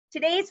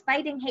Today's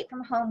Fighting Hate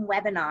from Home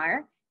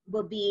webinar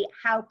will be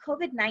how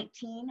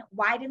COVID-19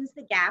 widens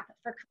the gap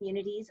for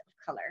communities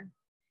of color.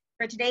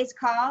 For today's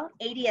call,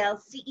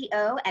 ADL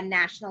CEO and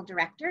National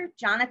Director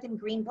Jonathan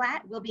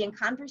Greenblatt will be in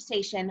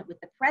conversation with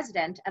the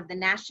President of the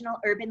National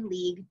Urban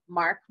League,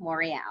 Marc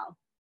Morial.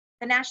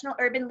 The National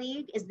Urban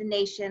League is the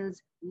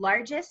nation's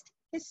largest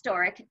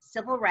historic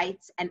civil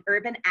rights and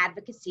urban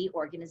advocacy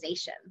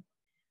organization.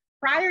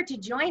 Prior to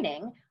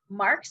joining,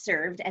 Marc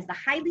served as the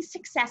highly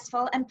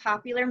successful and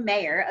popular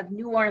mayor of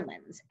New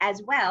Orleans, as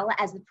well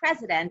as the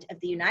president of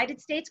the United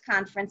States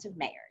Conference of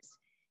Mayors.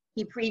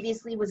 He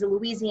previously was a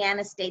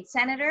Louisiana state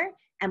senator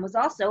and was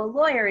also a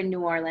lawyer in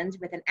New Orleans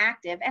with an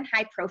active and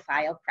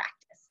high-profile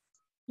practice.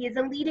 He is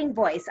a leading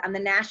voice on the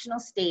national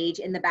stage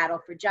in the battle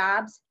for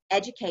jobs,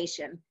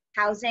 education,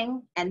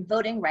 housing, and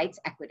voting rights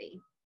equity.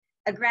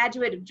 A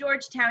graduate of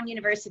Georgetown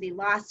University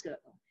Law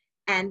School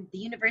and the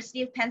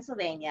University of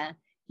Pennsylvania,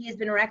 he has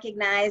been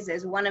recognized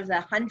as one of the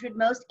 100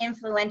 most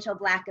influential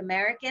Black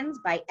Americans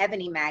by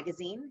Ebony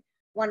magazine,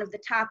 one of the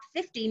top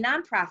 50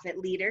 nonprofit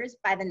leaders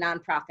by the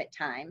Nonprofit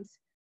Times,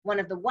 one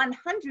of the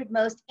 100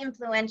 most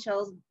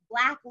influential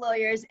Black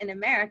lawyers in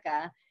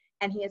America,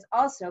 and he has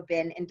also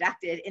been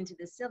inducted into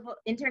the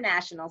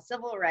International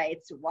Civil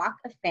Rights Walk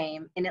of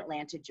Fame in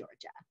Atlanta,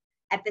 Georgia.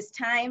 At this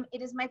time,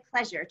 it is my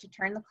pleasure to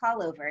turn the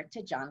call over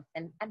to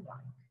Jonathan and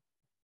Marc.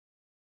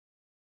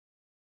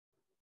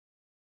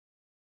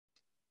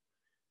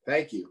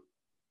 Thank you.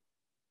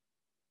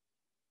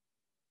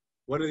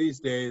 One of these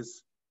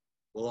days,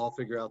 we'll all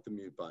figure out the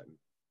mute button.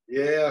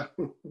 Yeah.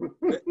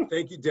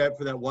 Thank you, Deb,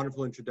 for that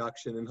wonderful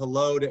introduction. And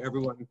hello to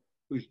everyone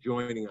who's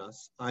joining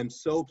us. I'm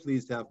so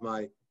pleased to have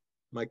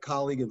my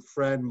colleague and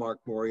friend, Marc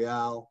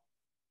Morial,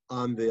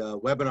 on the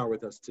webinar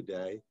with us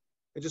today.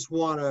 I just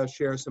want to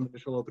share some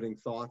initial opening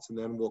thoughts, and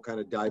then we'll kind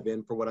of dive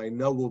in for what I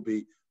know will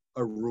be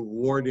a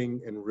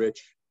rewarding and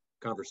rich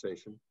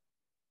conversation.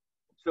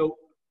 So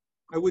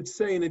I would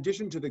say, in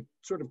addition to the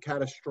sort of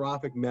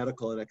catastrophic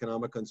medical and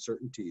economic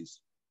uncertainties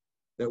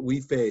that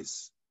we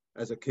face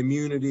as a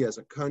community, as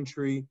a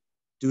country,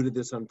 due to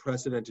this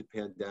unprecedented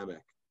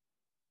pandemic,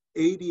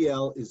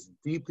 ADL is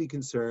deeply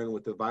concerned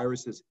with the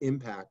virus's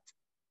impact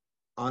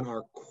on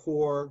our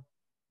core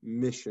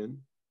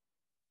mission,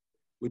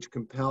 which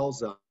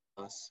compels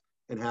us,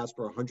 and has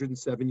for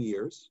 107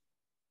 years,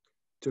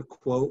 to,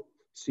 quote,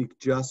 seek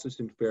justice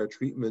and fair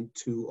treatment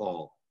to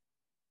all.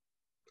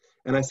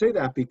 And I say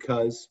that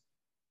because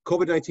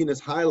COVID-19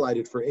 has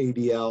highlighted for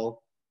ADL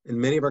and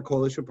many of our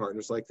coalition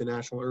partners like the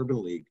National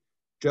Urban League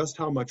just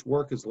how much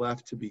work is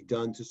left to be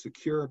done to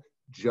secure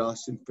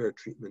just and fair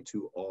treatment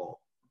to all.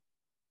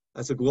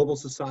 As a global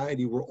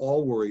society, we're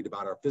all worried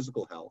about our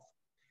physical health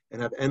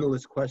and have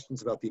endless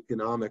questions about the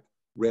economic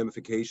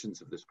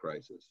ramifications of this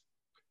crisis.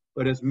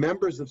 But as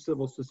members of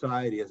civil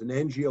society, as an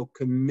NGO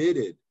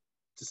committed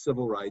to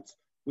civil rights,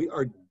 we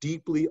are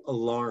deeply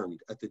alarmed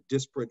at the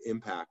disparate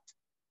impact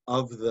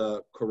of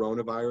the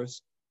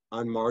coronavirus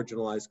on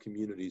marginalized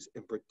communities,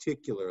 and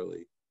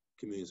particularly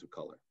communities of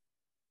color.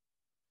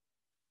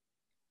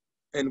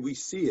 And we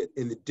see it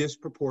in the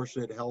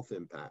disproportionate health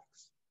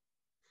impacts.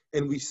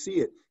 And we see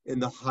it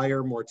in the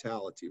higher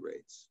mortality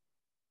rates.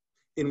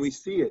 And we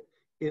see it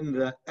in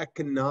the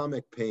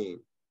economic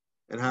pain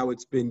and how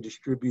it's been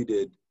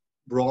distributed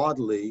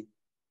broadly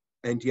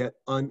and yet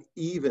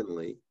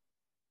unevenly,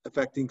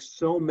 affecting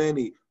so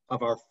many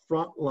of our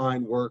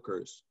frontline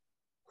workers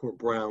who are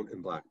brown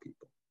and Black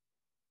people.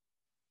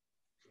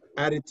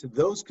 Added to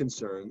those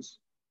concerns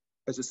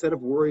is a set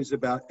of worries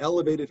about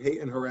elevated hate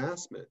and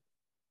harassment,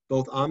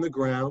 both on the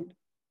ground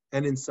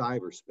and in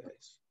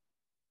cyberspace.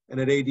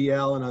 And at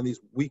ADL and on these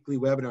weekly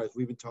webinars,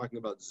 we've been talking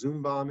about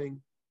Zoom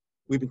bombing,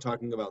 we've been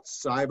talking about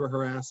cyber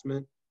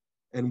harassment,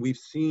 and we've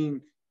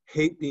seen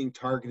hate being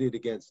targeted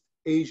against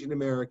Asian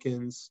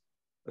Americans,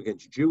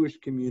 against Jewish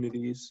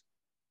communities.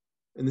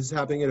 And this is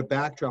happening at a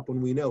backdrop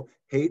when we know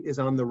hate is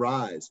on the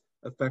rise,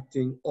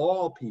 affecting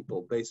all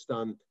people based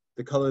on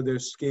the color of their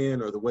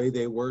skin or the way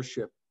they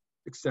worship,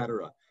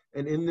 etc.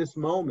 And in this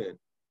moment,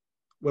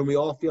 when we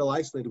all feel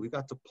isolated, we've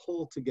got to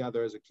pull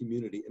together as a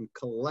community and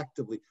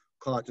collectively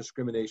call out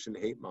discrimination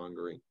and hate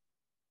mongering,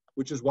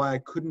 which is why I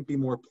couldn't be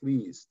more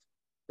pleased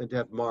than to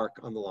have Marc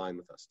on the line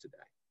with us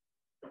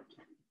today.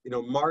 You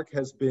know, Marc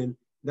has been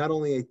not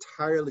only a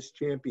tireless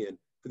champion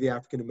for the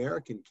African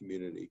American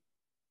community,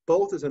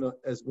 both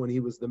as when he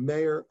was the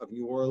mayor of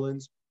New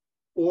Orleans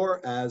or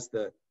as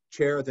the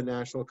chair of the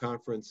National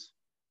Conference,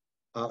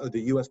 the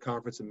U.S.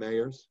 Conference of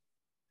Mayors,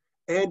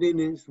 and in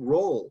his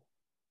role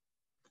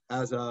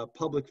as a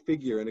public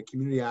figure and a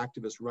community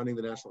activist running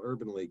the National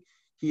Urban League.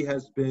 He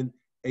has been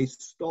a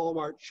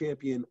stalwart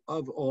champion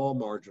of all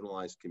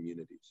marginalized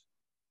communities.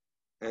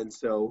 And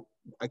so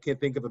I can't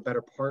think of a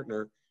better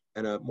partner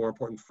and a more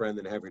important friend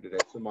than I have here today.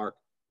 So Marc,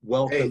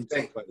 welcome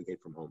to Fighting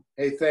Hate from Home.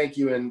 Hey, thank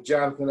you. And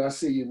Jonathan, I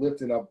see you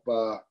lifting up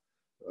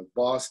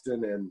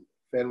Boston and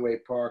Fenway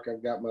Park.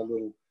 I've got my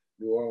little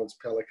New Orleans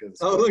Pelicans.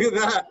 Oh, look at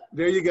that.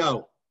 There you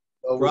go.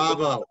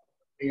 Bravo.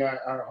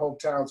 Our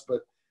hometowns,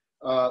 but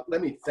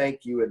Let me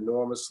thank you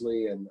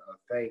enormously and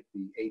thank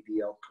the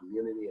ADL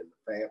community and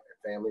the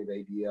family of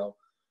ADL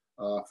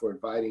for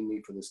inviting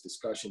me for this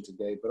discussion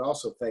today, but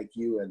also thank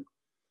you and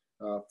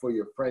for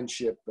your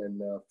friendship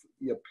and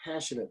your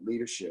passionate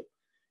leadership,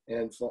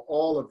 and for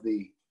all of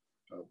the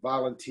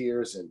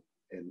volunteers and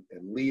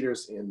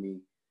leaders in the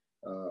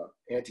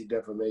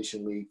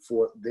Anti-Defamation League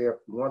for their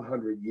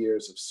 100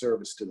 years of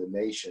service to the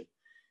nation,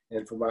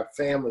 and for my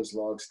family's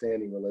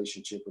longstanding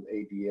relationship with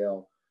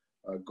ADL,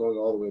 going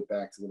all the way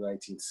back to the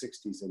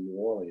 1960s in New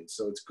Orleans.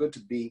 So it's good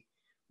to be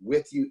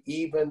with you,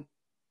 even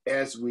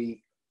as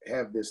we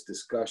have this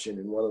discussion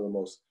in one of the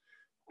most,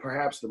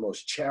 perhaps the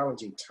most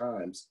challenging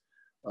times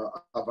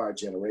of our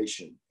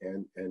generation,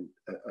 and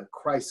a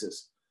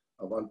crisis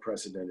of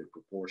unprecedented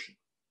proportion.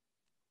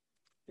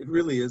 It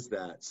really is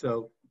that.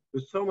 So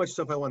there's so much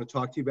stuff I want to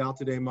talk to you about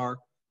today, Mark.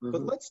 Mm-hmm.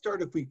 But let's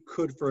start, if we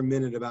could, for a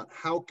minute about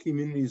how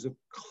communities of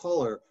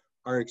color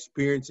are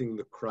experiencing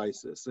the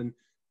crisis. And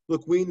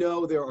look, we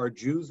know there are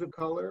Jews of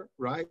color,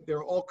 right?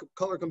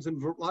 Color comes in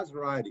lots of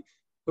variety,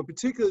 but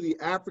particularly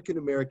the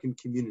African-American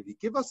community.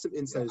 Give us some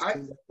insights how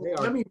they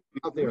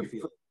are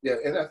feeling. Yeah,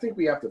 and I think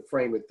we have to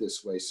frame it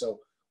this way. So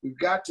we've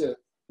got to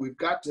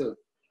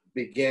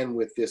begin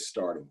with this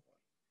starting point.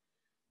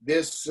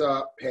 This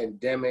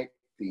pandemic,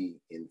 the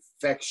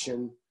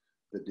infection,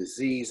 the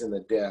disease, and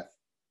the death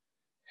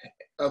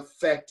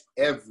affect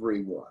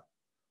everyone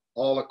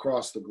all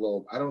across the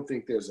globe. I don't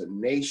think there's a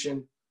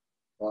nation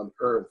on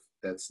earth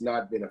that's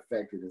not been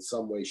affected in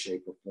some way,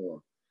 shape, or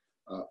form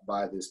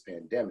by this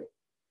pandemic.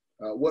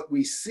 What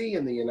we see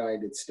in the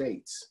United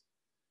States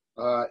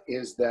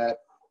is that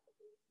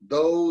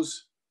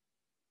those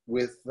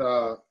with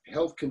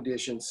health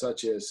conditions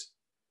such as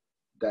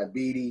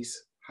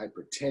diabetes,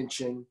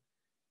 hypertension,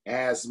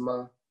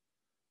 asthma,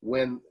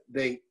 when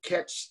they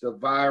catch the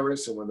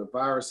virus and when the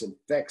virus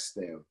infects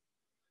them,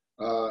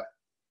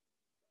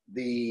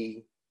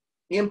 the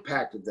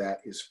impact of that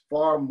is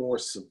far more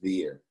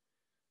severe.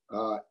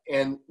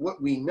 And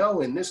what we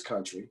know in this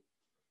country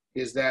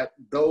is that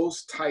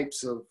those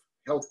types of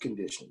health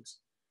conditions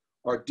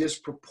are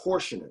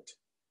disproportionate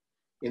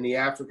in the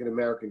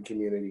African-American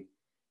community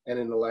and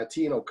in the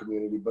Latino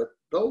community. But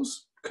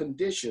those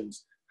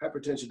conditions,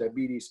 hypertension,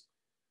 diabetes,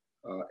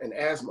 and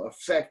asthma,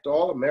 affect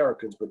all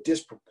Americans, but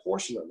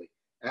disproportionately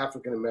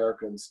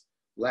African-Americans,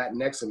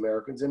 Latinx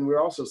Americans, and we're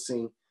also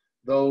seeing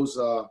those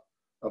of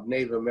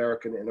Native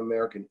American and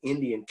American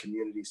Indian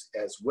communities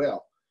as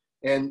well.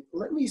 And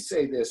let me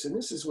say this, and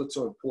this is what's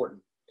so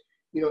important.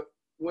 You know,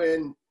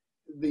 when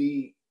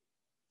the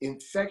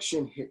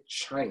infection hit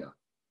China,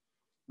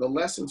 the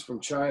lessons from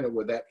China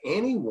were that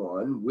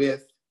anyone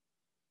with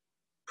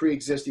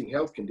pre-existing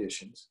health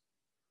conditions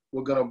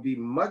were going to be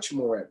much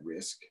more at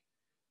risk,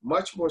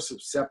 much more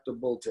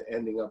susceptible to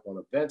ending up on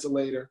a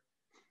ventilator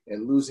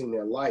and losing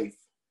their life.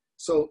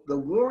 So the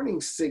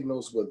warning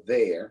signals were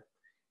there.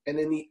 And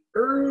in the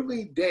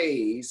early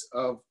days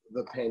of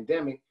the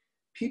pandemic,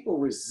 people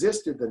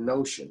resisted the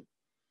notion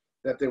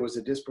that there was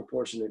a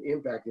disproportionate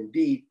impact.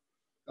 Indeed,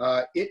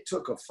 it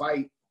took a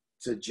fight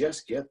to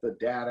just get the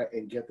data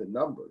and get the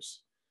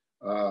numbers.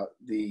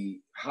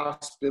 The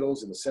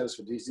hospitals and the Centers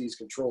for Disease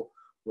Control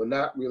were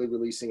not really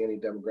releasing any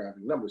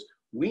demographic numbers.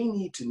 We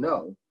need to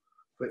know,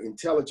 for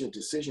intelligent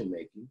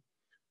decision-making,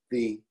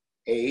 the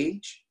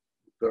age,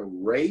 the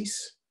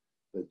race,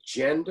 the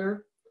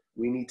gender.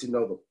 We need to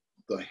know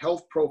the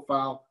health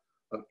profile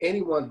of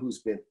anyone who's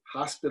been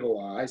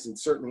hospitalized, and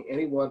certainly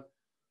anyone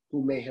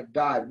who may have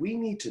died. We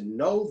need to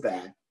know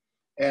that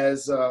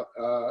as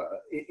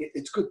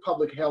it's good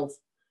public health.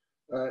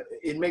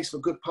 It makes for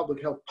good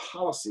public health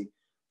policy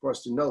for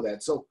us to know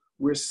that. So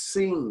we're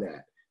seeing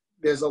that.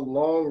 There's a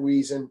long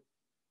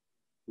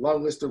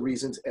list of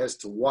reasons as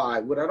to why.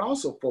 What I'd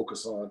also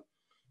focus on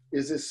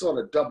is this sort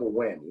of double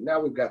whammy. Now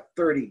we've got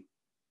 30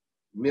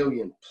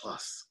 million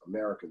plus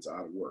Americans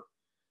out of work.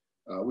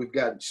 We've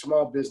got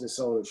small business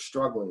owners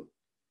struggling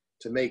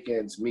to make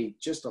ends meet,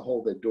 just to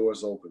hold their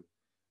doors open.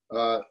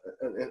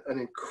 An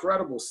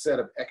incredible set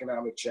of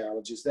economic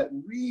challenges that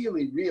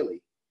really,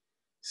 really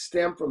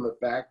stem from the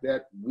fact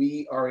that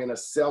we are in a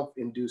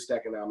self-induced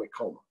economic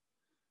coma.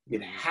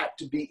 It had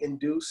to be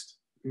induced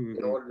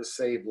in order to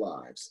save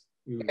lives.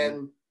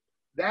 And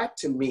that,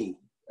 to me,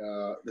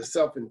 the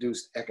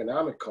self-induced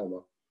economic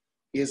coma,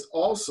 is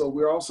also,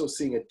 we're also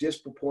seeing a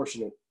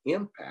disproportionate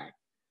impact.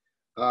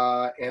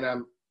 And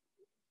I'm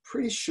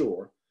pretty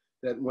sure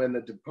that when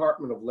the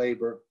Department of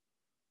Labor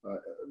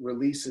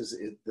releases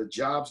the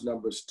jobs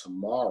numbers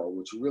tomorrow,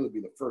 which will really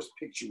be the first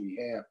picture we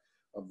have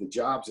of the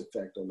jobs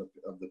effect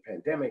of the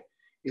pandemic,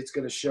 it's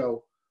going to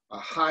show a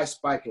high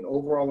spike in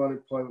overall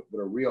unemployment, but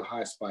a real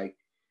high spike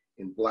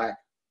in Black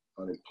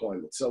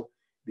unemployment. So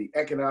the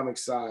economic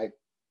side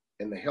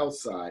and the health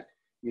side,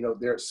 you know,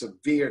 there are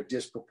severe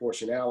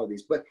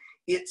disproportionalities, but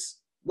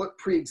it's what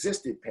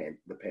pre-existed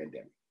the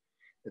pandemic.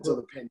 And so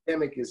the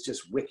pandemic is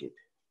just wicked.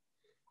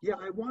 Yeah,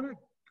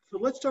 so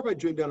let's start by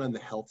drilling down on the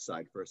health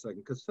side for a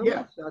second, because some of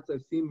the stats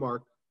I've seen,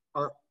 Mark,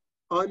 are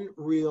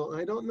unreal.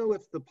 And I don't know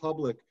if the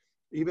public,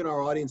 even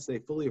our audience, they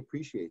fully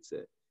appreciates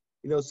it.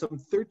 You know, some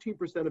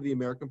 13% of the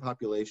American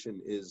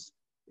population is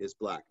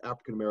Black,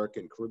 African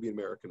American, Caribbean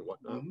American,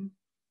 whatnot. Mm-hmm.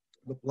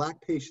 But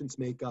Black patients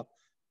make up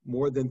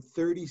more than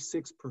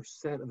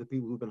 36% of the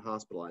people who've been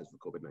hospitalized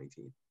with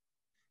COVID-19.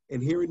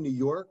 And here in New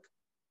York,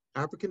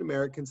 African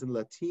Americans and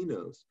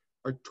Latinos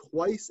are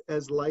twice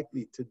as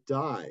likely to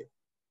die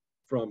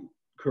from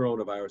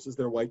coronavirus as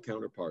their white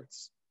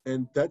counterparts.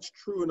 And that's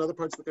true in other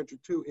parts of the country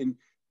too. In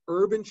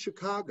urban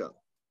Chicago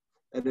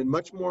and in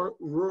much more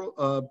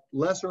rural,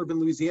 less urban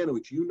Louisiana,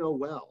 which you know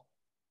well,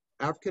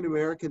 African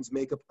Americans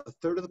make up a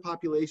third of the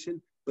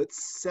population, but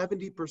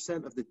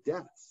 70% of the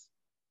deaths.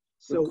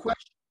 So, the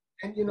question,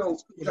 and you know,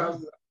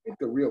 Jonathan, I think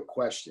the real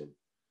question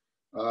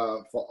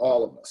for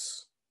all of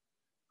us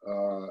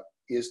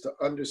is to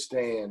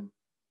understand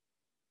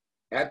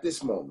at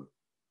this moment,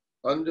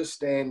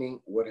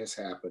 understanding what has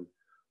happened,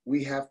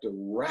 we have to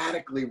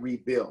radically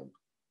rebuild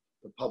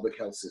the public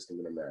health system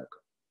in America.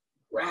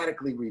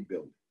 Radically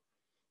rebuild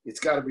it. It's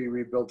got to be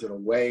rebuilt in a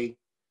way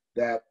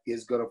that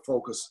is going to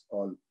focus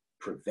on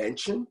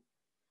prevention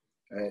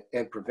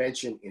and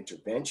prevention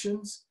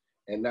interventions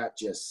and not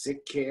just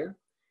sick care.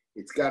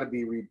 It's got to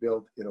be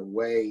rebuilt in a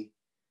way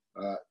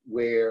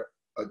where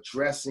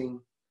addressing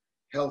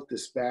health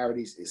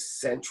disparities is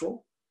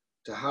central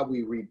to how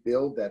we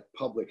rebuild that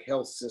public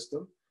health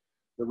system.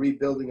 The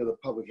rebuilding of the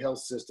public health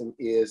system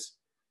is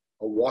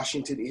a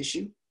Washington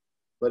issue,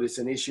 but it's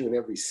an issue in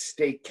every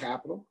state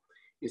capital.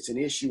 It's an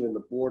issue in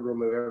the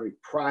boardroom of every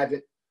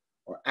private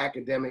or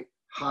academic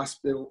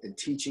hospital and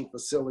teaching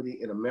facility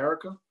in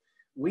America.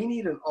 We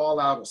need an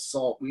all-out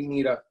assault. We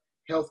need a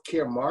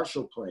healthcare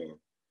Marshall Plan,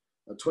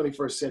 a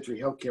 21st century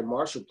healthcare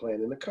Marshall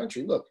Plan in the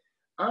country. Look,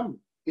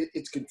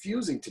 it's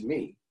confusing to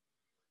me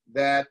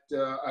that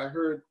I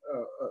heard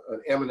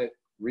an eminent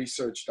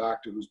research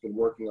doctor who's been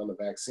working on the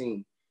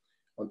vaccine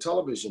on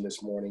television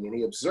this morning, and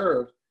he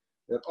observed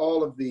that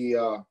all of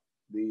the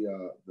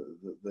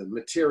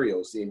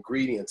materials, the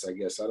ingredients, I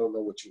guess, I don't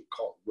know what you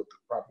call, what the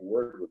proper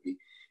word would be,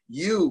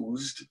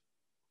 used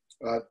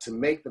to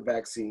make the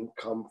vaccine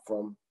come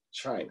from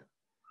China,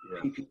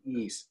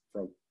 PPEs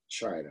from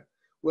China.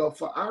 Well,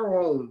 for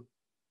our own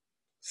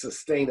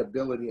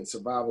sustainability and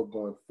survival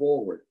going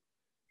forward,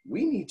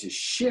 we need to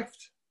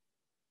shift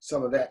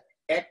some of that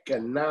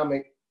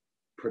economic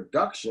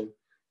production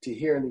to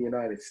here in the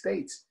United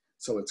States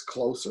so it's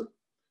closer,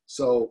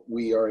 so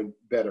we are in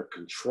better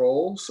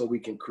control, so we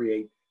can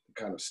create the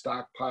kind of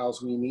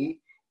stockpiles we need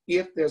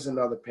if there's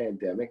another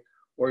pandemic,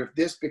 or if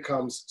this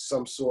becomes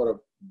some sort of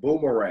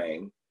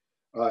boomerang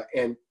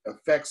and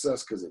affects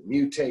us because it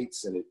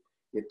mutates and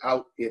it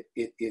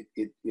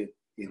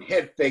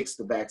head fakes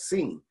the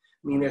vaccine.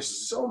 I mean,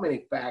 there's so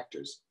many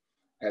factors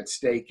at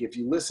stake. If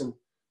you listen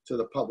to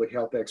the public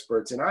health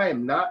experts, and I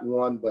am not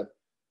one, but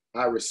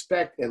I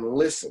respect and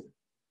listen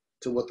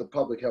to what the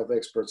public health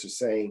experts are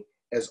saying,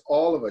 as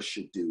all of us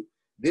should do.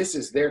 This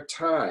is their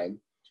time,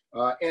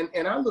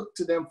 and I look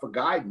to them for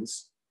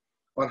guidance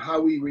on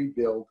how we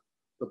rebuild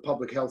the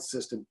public health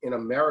system in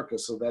America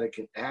so that it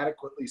can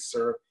adequately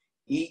serve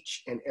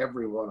each and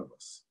every one of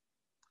us.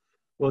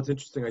 Well, it's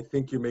interesting. I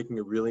think you're making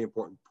a really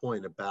important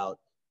point about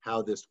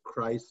how this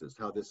crisis,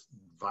 how this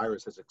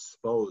virus has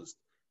exposed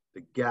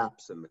the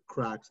gaps and the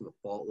cracks and the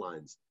fault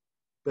lines.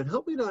 But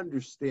help me to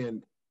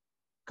understand,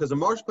 because a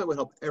Marshall Plan would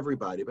help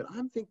everybody, but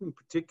I'm thinking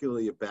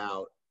particularly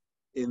about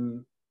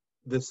in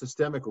the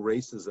systemic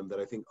racism that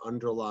I think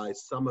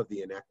underlies some of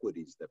the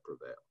inequities that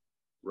prevail,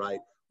 right?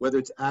 Whether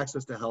it's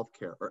access to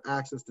healthcare or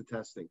access to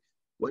testing.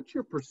 What's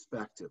your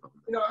perspective on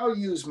that? You know, I'll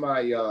use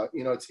my,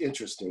 it's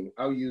interesting.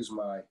 I'll use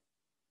my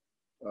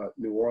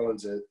New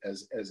Orleans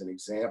as an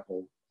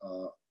example.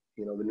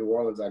 The New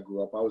Orleans I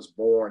grew up, I was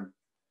born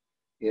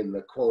in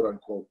the quote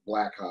unquote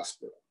Black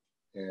hospital.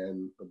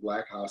 And the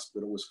Black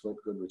hospital was Flint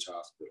Goodrich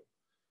Hospital.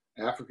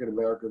 African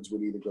Americans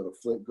would either go to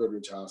Flint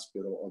Goodrich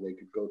Hospital or they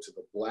could go to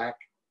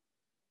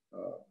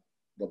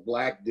the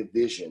Black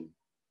division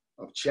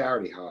of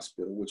Charity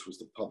Hospital, which was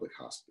the public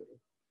hospital.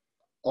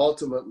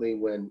 Ultimately,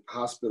 when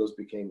hospitals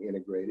became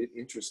integrated,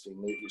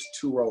 interestingly, it was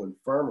Touro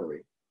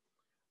Infirmary,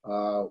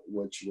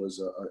 which was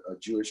a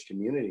Jewish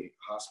community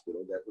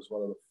hospital that was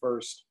one of the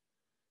first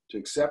to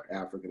accept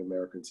African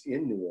Americans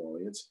in New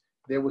Orleans.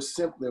 There was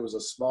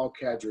a small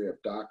cadre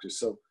of doctors.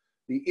 So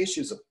the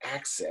issues of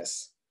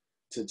access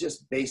to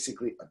just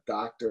basically a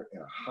doctor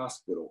and a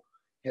hospital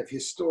have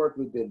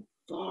historically been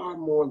far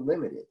more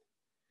limited.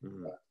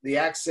 Mm-hmm. The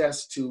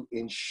access to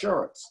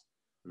insurance,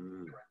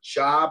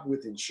 job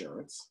with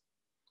insurance,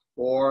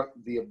 or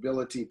the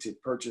ability to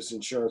purchase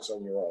insurance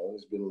on your own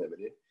has been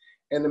limited.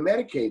 And the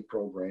Medicaid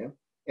program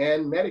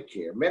and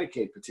Medicare,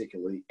 Medicaid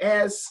particularly,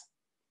 as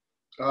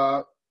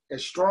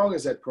strong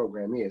as that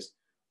program is,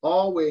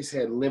 always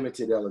had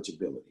limited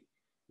eligibility.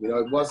 You know,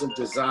 it wasn't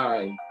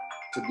designed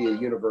to be a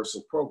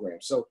universal program.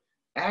 So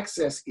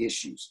access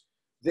issues.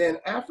 Then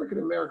African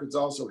Americans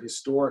also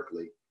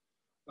historically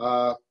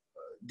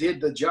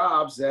did the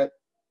jobs that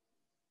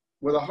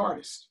were the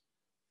hardest,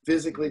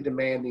 physically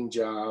demanding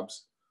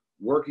jobs,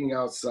 working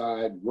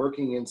outside,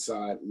 working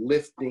inside,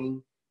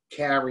 lifting,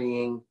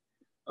 carrying,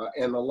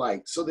 and the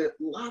like. So there are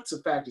lots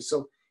of factors.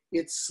 So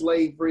it's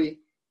slavery,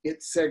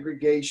 it's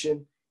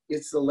segregation,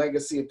 it's the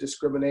legacy of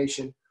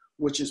discrimination,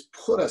 which has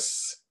put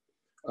us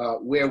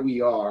where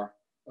we are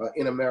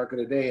in America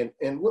today.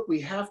 And what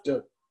we have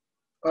to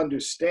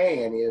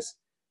understand is,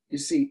 you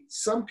see,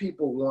 some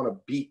people want to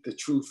beat the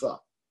truth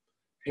up.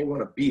 They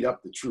want to beat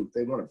up the truth.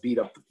 They want to beat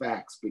up the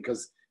facts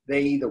because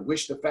they either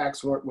wish the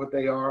facts weren't what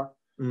they are,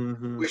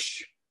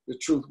 wish the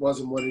truth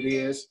wasn't what it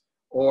is,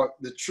 or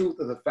the truth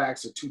of the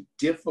facts are too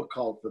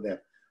difficult for them.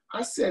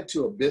 I said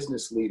to a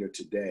business leader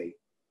today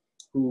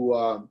who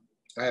I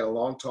had a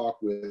long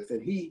talk with,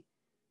 and he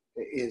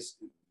is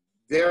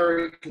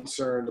very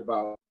concerned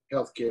about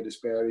healthcare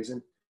disparities.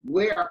 And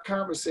where our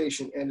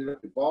conversation ended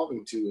up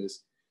evolving to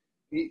is,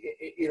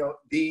 you know,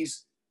 the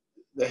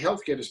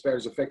healthcare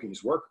disparities are affecting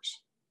his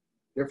workers.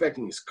 They're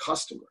affecting his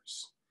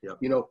customers. Yep.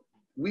 You know,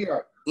 we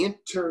are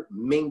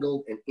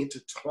intermingled and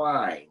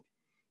intertwined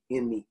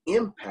in the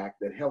impact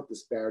that health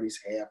disparities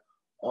have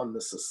on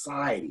the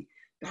society.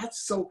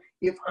 That's so,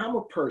 if I'm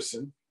a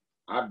person,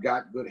 I've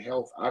got good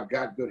health, I've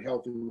got good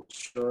health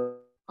insurance,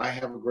 I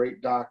have a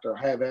great doctor,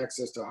 I have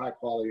access to a high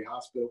quality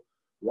hospital,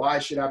 why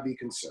should I be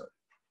concerned?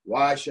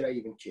 Why should I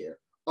even care?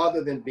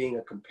 Other than being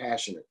a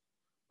compassionate,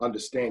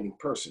 understanding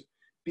person,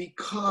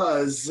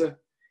 because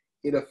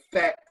it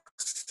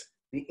affects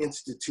the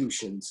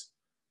institutions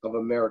of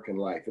American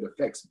life. It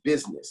affects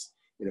business.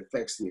 It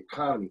affects the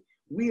economy.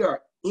 We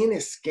are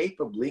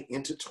inescapably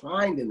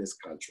intertwined in this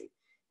country.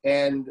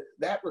 And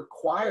that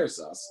requires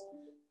us,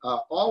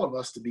 all of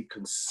us, to be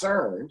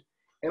concerned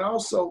and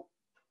also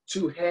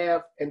to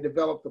have and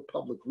develop the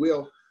public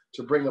will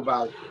to bring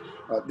about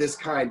this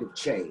kind of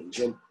change.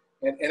 And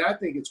I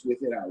think it's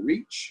within our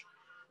reach.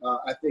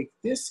 I think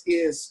this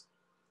is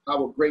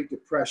our Great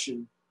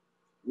Depression,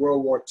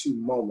 World War II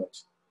moment,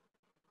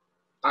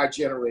 our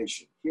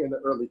generation here in the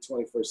early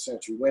 21st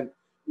century, when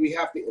we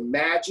have to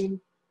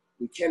imagine,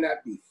 we cannot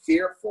be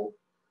fearful,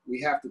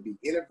 we have to be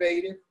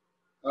innovative,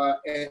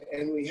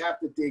 and we have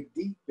to dig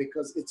deep,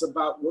 because it's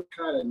about what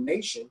kind of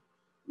nation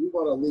we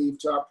want to leave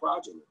to our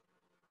progeny.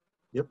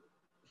 Yep,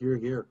 hear,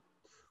 hear.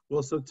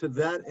 Well, so to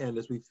that end,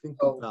 as we think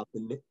about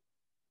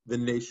the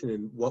nation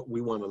and what we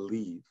want to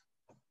leave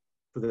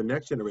for the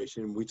next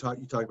generation, you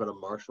talked about a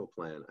Marshall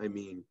Plan. I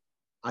mean,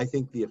 I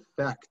think the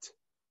effect,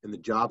 and the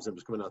jobs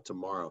numbers coming out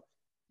tomorrow,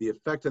 the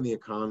effect on the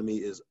economy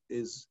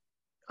is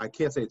I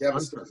can't say it's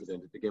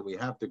unprecedented. Again, we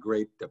have the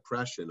Great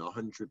Depression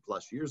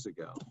 100+ years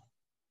ago.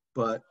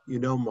 But, you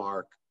know,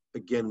 Mark,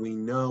 again, we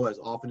know, as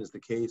often is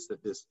the case,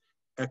 that this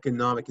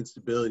economic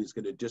instability is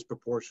going to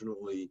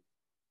disproportionately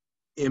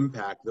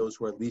impact those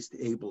who are least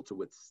able to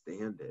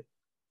withstand it.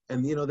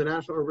 And, you know, the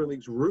National Urban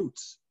League's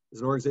roots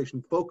is an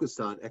organization focused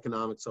on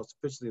economic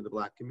self-sufficiency in the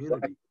Black community.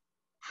 Right.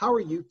 How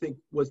are you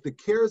was the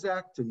CARES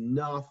Act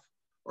enough,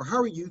 or how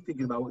are you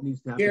thinking about what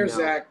needs to happen CARES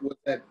now? Act was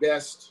at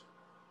best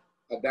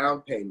a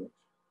down payment.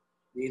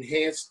 The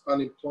enhanced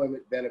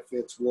unemployment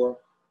benefits were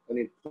an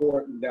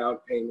important down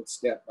payment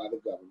step by the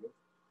government.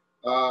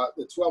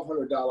 The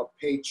 $1,200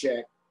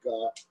 paycheck,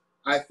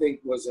 I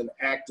think, was an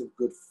act of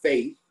good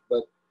faith,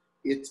 but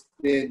it's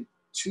been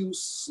too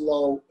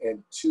slow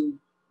and too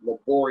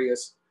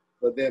laborious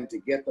for them to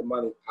get the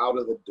money out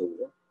of the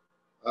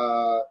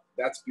door.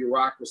 That's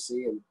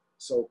bureaucracy, and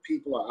so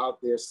people are out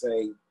there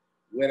saying,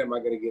 when am I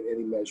going to get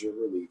any measure of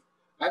relief?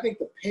 I think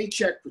the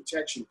Paycheck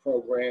Protection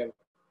Program,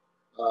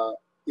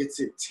 its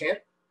intent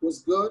was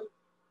good.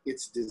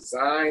 Its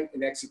design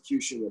and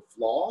execution were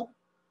flawed.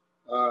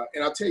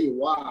 And I'll tell you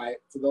why,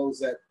 for those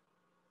that,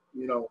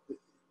 you know,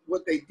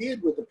 what they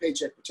did with the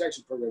Paycheck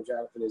Protection Program,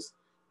 Jonathan, is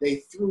they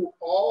threw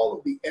all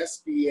of the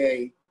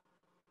SBA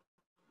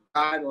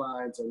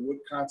guidelines on what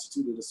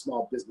constituted a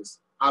small business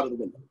out of the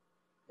window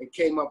and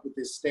came up with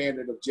this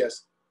standard of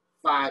just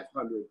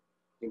 500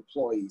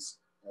 employees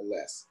or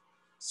less.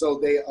 So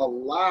it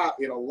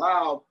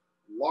allowed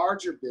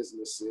larger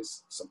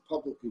businesses, some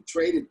publicly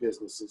traded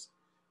businesses,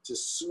 to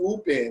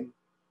swoop in,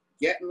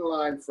 get in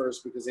line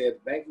first because they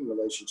had banking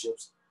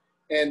relationships,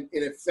 and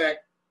in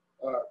effect,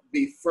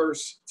 be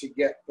first to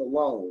get the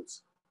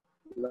loans.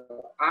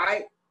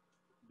 I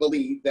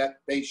believe that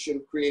they should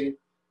have created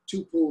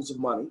two pools of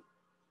money,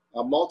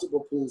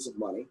 multiple pools of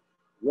money,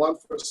 one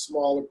for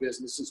smaller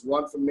businesses,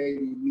 one for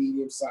maybe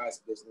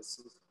medium-sized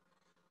businesses,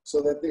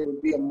 so that there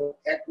would be a more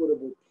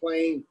equitable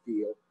playing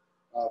field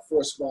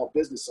for small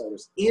business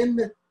owners.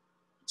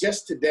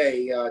 Just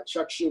today,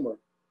 Chuck Schumer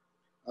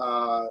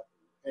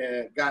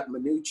got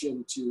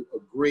Mnuchin to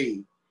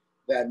agree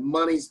that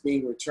monies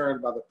being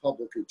returned by the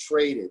publicly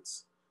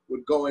tradeds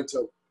would go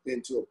into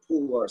a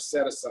pool or a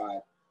set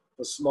aside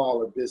for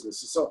smaller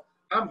businesses. So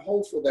I'm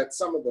hopeful that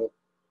some of the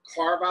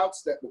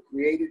carve-outs that were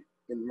created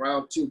in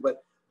round two,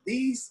 but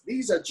these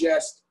are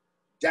just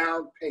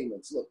down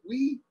payments. Look,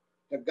 we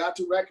have got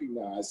to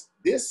recognize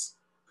this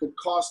could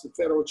cost the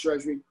federal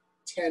treasury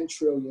 $10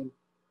 trillion.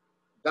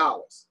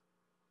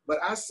 But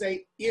I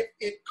say if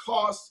it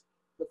costs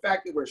the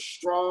fact that we're a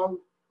strong,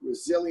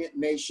 resilient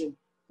nation,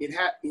 it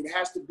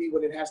has to be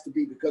what it has to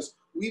be, because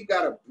we've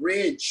got to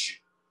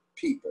bridge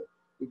people.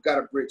 We've got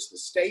to bridge the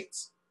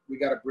states. We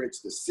got to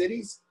bridge the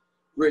cities,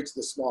 bridge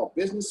the small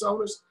business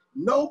owners.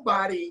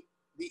 Nobody,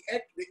 the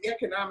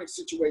economic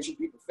situation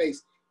people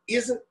face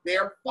isn't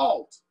their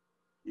fault.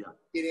 Yeah.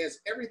 It has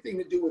everything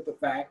to do with the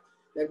fact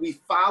that we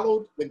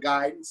followed the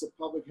guidance of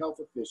public health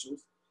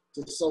officials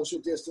to social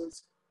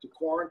distance, to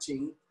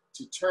quarantine,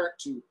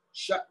 to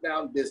shut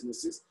down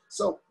businesses.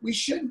 So we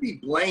shouldn't be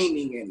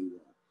blaming anyone.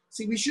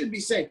 See, we shouldn't be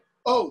saying,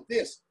 oh,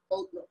 this,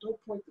 oh, no,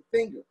 don't point the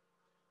finger.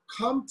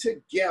 Come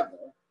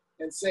together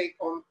and say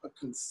on a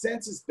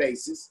consensus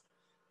basis,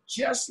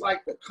 just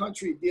like the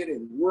country did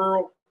in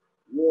World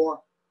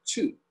War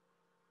II,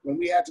 when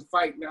we had to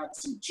fight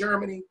Nazi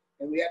Germany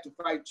and we had to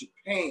fight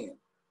Japan.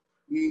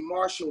 We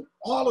marshaled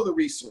all of the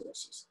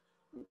resources,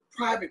 the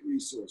private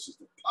resources,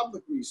 the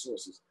public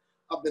resources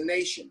of the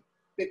nation,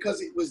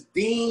 because it was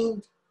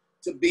deemed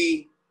to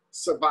be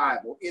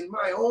survival. In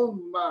my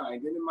own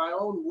mind and in my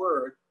own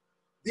word,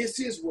 this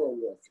is World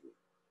War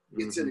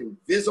III. It's an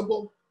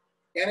invisible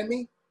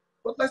enemy,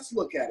 but let's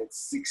look at it.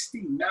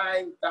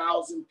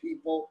 69,000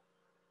 people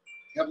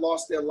have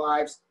lost their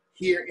lives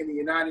here in the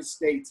United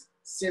States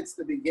since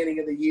the beginning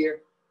of the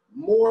year,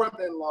 more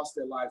than lost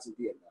their lives in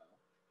Vietnam.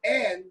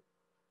 And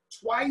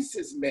twice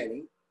as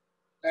many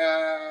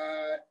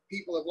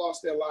people have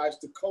lost their lives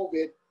to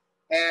COVID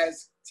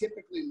as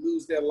typically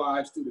lose their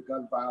lives due to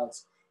gun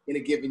violence in a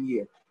given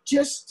year.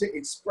 Just to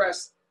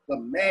express the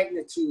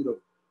magnitude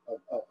of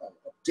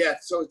death.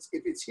 So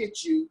if it's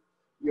hit you,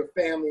 your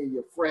family, and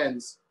your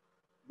friends,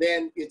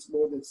 then it's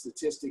more than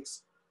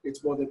statistics.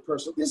 It's more than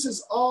personal. This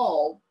is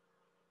all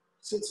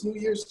since New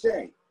Year's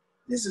Day.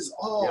 This is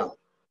all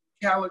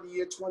calendar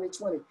year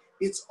 2020.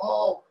 It's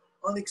all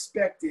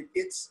unexpected.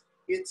 It's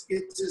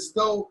as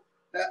though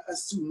a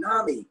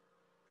tsunami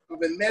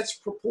of immense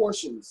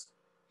proportions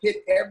hit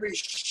every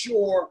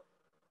shore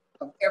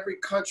of every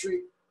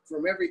country,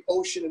 from every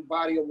ocean and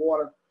body of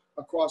water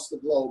across the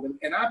globe.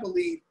 And I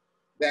believe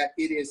that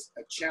it is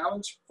a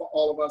challenge for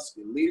all of us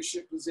in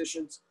leadership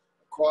positions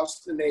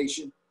across the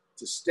nation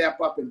to step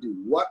up and do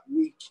what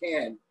we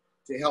can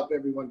to help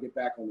everyone get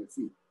back on their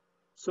feet.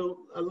 So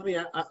let me,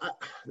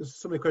 there's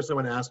so many questions I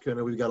want to ask you. I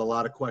know we've got a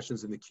lot of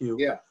questions in the queue.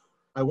 Yeah.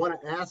 I want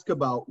to ask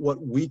about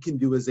what we can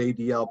do as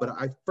ADL, but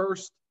I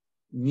first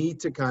need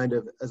to kind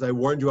of, as I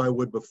warned you I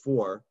would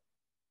before,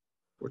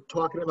 we're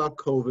talking about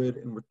COVID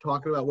and we're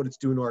talking about what it's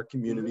doing to our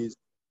communities.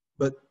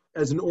 But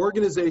as an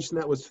organization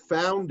that was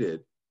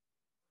founded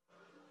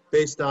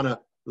based on a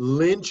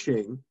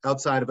lynching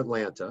outside of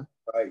Atlanta,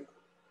 Right.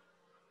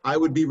 I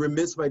would be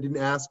remiss if I didn't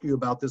ask you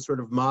about this sort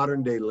of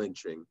modern day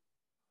lynching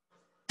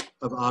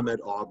of Ahmaud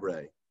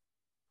Arbery.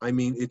 I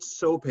mean, it's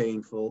so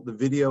painful. The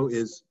video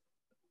is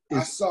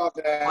I saw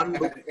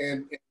that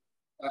and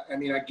I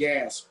mean, I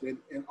gasped.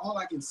 And all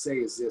I can say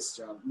is this,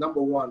 John.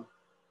 Number one,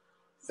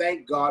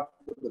 thank God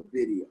for the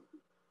video.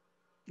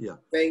 Yeah.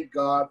 Thank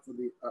God for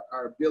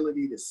our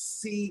ability to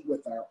see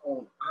with our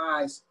own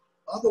eyes.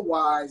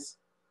 Otherwise,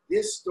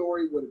 this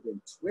story would have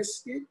been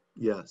twisted.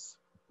 Yes.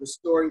 The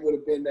story would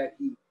have been that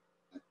he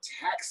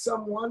attacked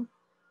someone,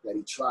 that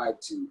he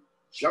tried to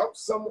jump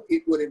someone.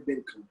 It would have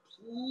been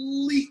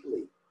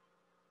completely,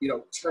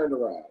 turned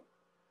around.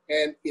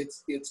 And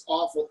it's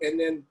awful. And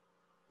then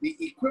the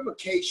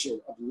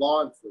equivocation of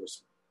law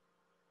enforcement,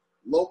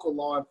 local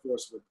law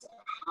enforcement, to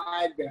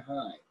hide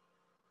behind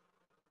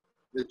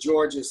the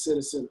Georgia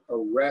citizen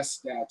arrest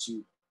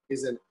statute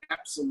is an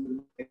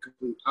absolute and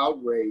complete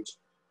outrage.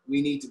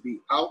 We need to be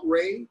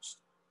outraged.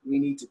 We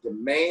need to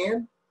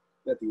demand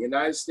that the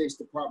United States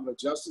Department of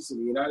Justice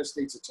and the United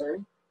States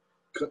Attorney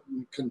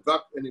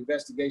conduct an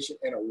investigation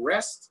and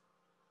arrest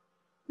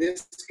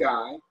this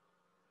guy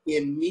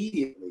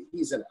immediately.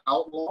 He's an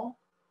outlaw,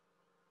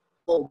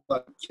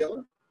 cold-blooded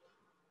killer.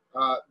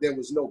 There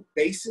was no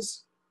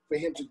basis for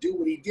him to do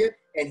what he did,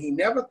 and he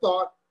never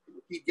thought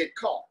he'd get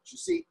caught. You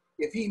see,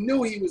 if he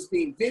knew he was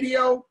being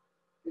videoed,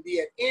 if he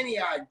had any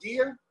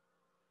idea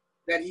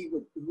that he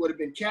would have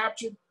been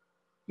captured,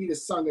 he'd have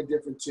sung a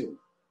different tune.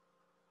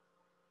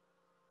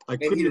 I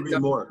couldn't agree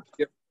more.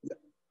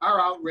 Our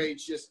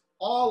outrage, just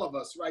all of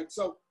us, right?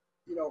 So,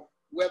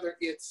 whether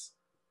it's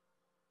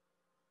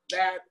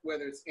that,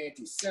 whether it's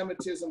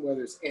anti-Semitism,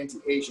 whether it's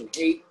anti-Asian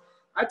hate.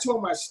 I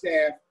told my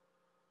staff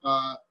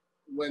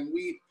when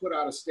we put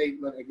out a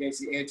statement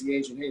against the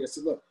anti-Asian hate, I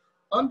said, look,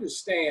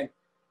 understand,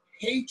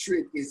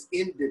 hatred is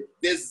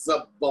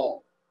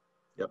indivisible.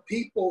 Yep.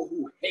 People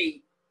who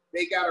hate,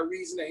 they got a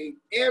reason to hate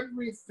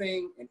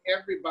everything and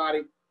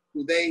everybody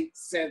who they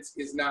sense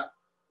is not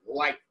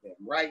like them,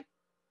 right?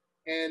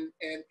 And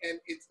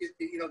it's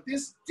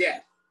this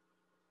death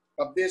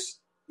of this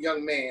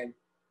young man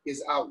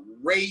is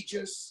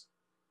outrageous,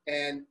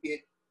 and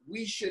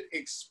we should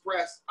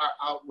express our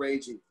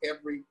outrage in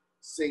every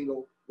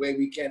single way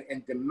we can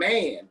and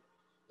demand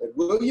that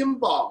William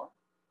Barr,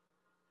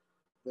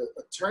 the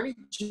Attorney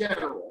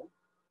General,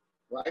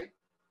 right,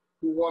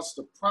 who wants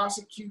to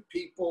prosecute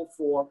people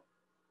for,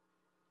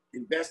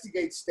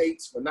 investigate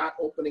states for not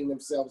opening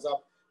themselves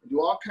up and do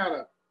all kind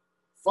of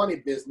funny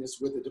business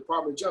with the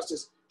Department of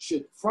Justice,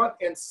 should front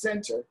and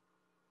center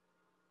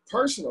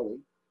personally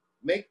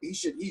he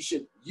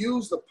should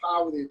use the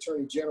power of the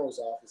Attorney General's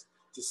office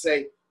to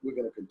say, we're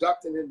going to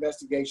conduct an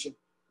investigation,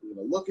 we're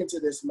going to look into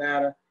this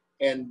matter,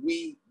 and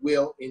we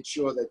will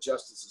ensure that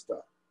justice is done.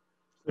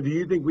 So do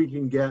you think we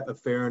can get a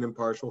fair and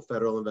impartial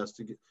federal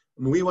investigation?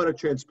 I mean, we want a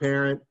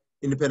transparent,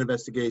 independent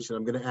investigation.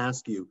 I'm going to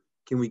ask you,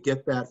 can we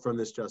get that from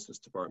this Justice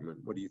Department?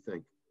 What do you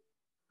think?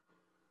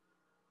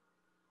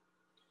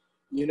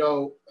 You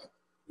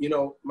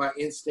know, my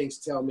instincts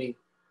tell me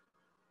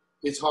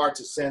it's hard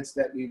to sense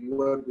that we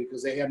would,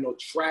 because they have no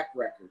track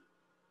record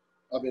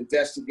of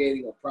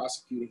investigating or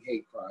prosecuting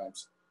hate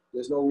crimes.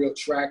 There's no real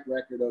track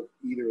record of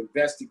either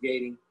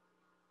investigating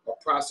or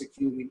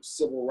prosecuting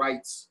civil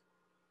rights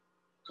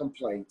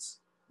complaints.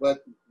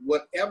 But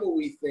whatever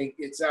we think,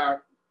 it's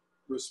our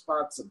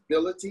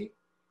responsibility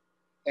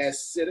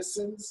as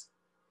citizens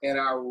and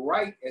our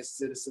right as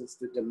citizens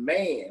to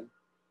demand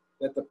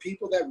that the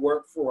people that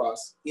work for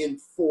us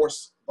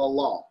enforce the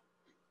law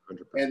 100%.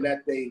 and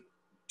that they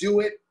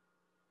do it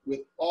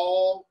with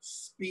all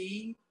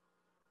speed,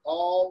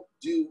 all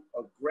due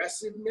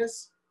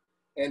aggressiveness,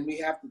 and we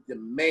have to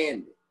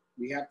demand it.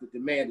 We have to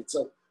demand it.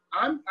 So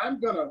I'm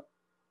gonna,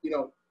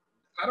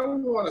 I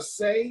don't want to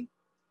say,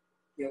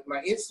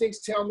 my instincts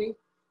tell me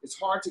it's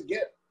hard to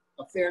get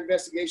a fair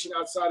investigation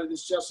outside of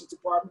this Justice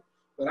Department,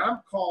 but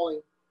I'm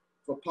calling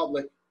for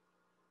public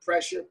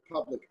pressure,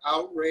 public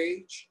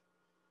outrage.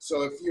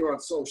 So if you're on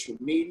social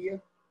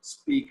media,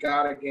 speak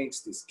out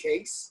against this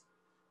case.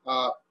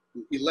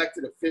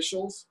 Elected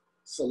officials,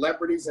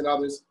 celebrities, and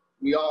others,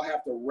 we all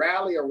have to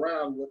rally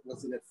around what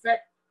was in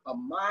effect a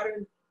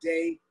modern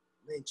day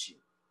lynching.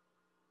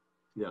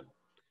 Yeah,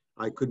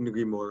 I couldn't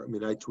agree more. I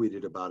mean, I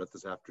tweeted about it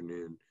this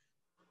afternoon,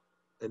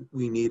 and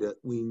we need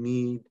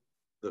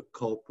the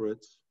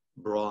culprits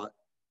brought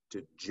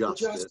to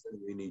justice.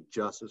 And we need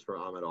justice for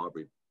Ahmaud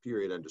Arbery.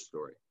 Period. End of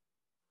story.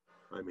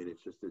 I mean,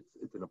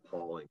 it's an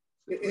appalling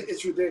situation.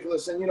 It's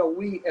ridiculous. And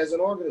we as an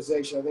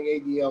organization, I think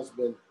ADL's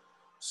been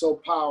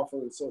so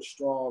powerful and so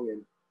strong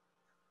in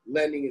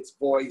lending its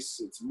voice,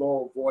 its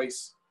moral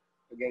voice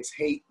against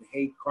hate and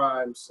hate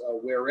crimes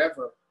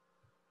wherever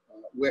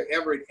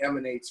it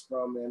emanates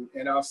from.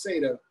 And I'll say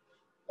to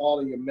all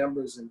of your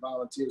members and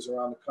volunteers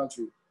around the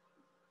country,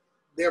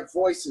 their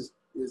voice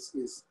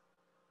is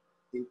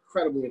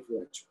incredibly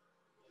influential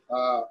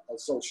on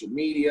social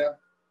media,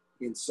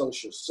 in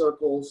social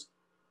circles,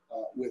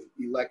 with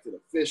elected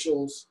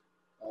officials.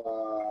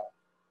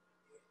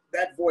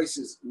 That voice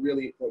is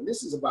really important.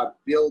 This is about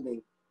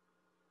building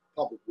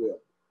public will.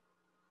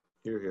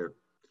 Hear, hear.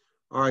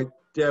 All right,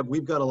 Deb,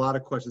 we've got a lot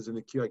of questions in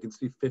the queue. I can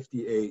see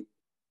 58.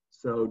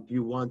 So do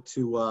you want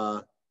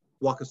to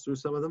walk us through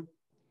some of them?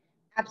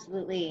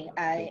 Absolutely.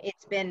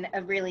 It's been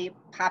a really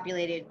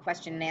populated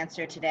question and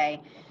answer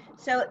today.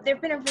 So there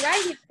have been a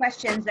variety of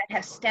questions that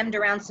have stemmed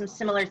around some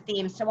similar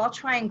themes, so I'll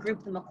try and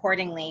group them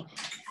accordingly.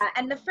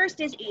 And the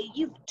first is,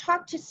 you've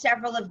talked to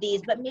several of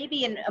these, but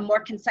maybe in a more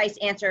concise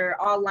answer,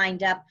 all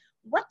lined up.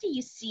 What do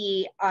you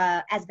see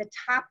as the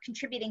top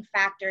contributing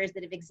factors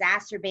that have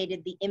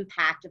exacerbated the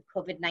impact of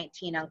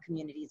COVID-19 on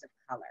communities of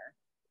color?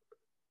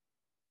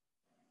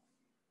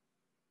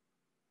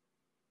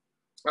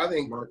 I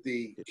think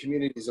the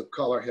communities of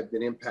color have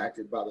been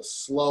impacted by the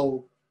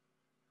slow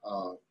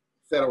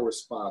federal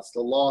response.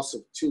 The loss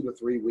of 2 to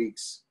 3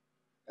 weeks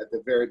at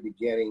the very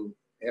beginning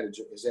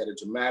has had a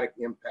dramatic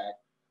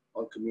impact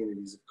on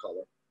communities of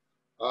color.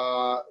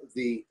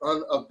 The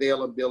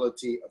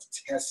unavailability of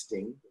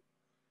testing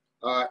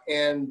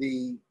and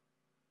the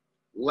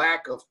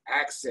lack of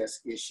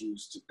access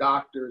issues to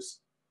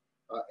doctors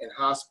and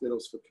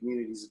hospitals for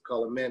communities of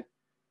color meant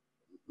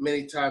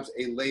many times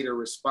a later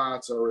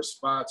response, or a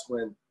response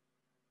when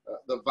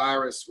the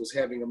virus was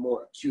having a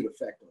more acute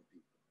effect on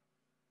people.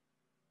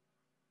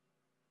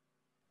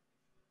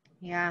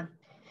 Yeah.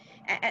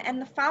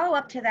 And the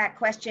follow-up to that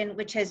question,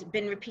 which has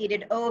been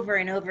repeated over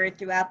and over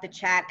throughout the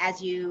chat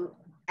as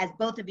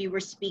both of you were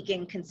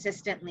speaking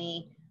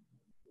consistently,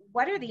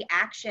 what are the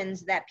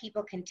actions that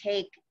people can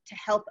take to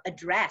help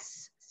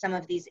address some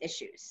of these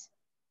issues?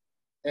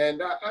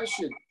 And I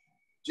should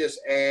just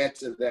add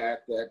to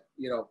that,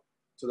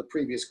 to the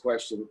previous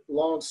question,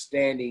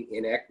 long-standing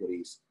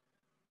inequities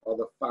are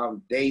the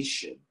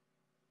foundation.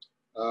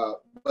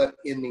 But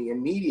in the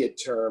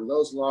immediate term,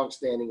 those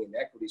long-standing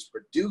inequities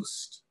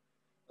produced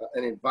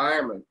an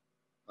environment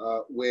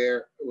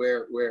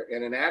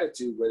and an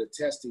attitude where the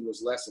testing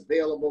was less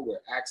available,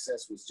 where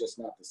access was just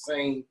not the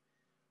same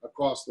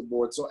across the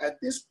board. So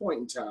at this point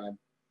in time,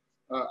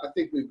 I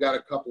think we've got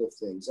a couple of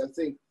things. I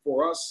think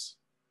for us,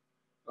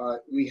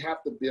 we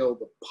have to build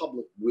the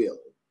public will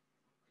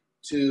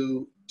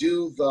to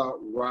do the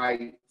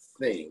right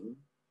thing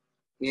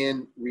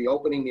in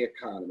reopening the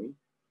economy,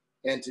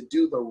 and to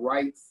do the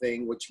right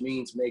thing, which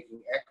means making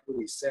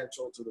equity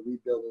central to the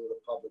rebuilding of the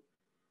public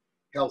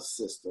health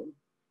system,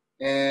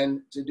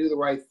 and to do the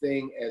right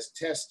thing as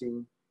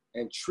testing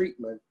and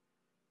treatment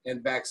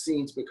and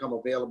vaccines become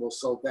available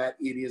so that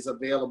it is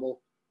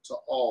available to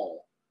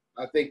all.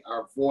 I think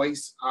our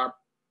voice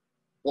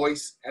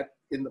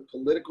in the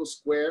political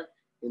square,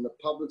 in the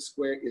public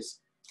square, is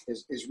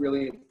is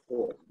really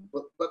important.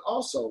 But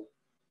also,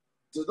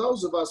 to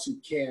those of us who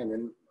can,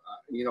 and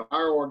you know,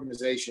 our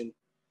organization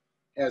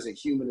has a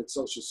human and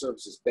social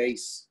services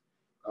base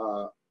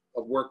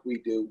of work we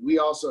do. We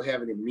also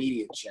have an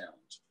immediate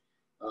challenge.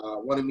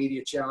 One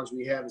immediate challenge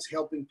we have is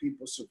helping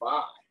people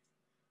survive,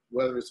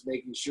 whether it's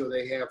making sure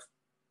they have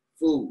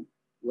food,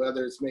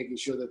 whether it's making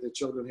sure that their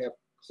children have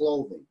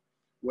clothing,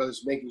 whether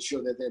it's making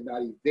sure that they're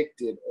not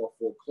evicted or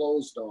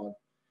foreclosed on.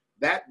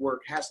 That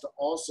work has to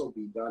also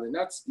be done. And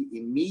that's the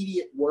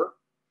immediate work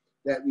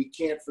that we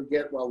can't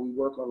forget while we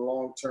work on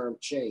long-term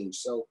change.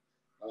 So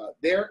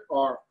there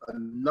are a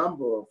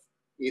number of,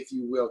 if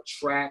you will,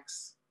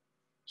 tracks,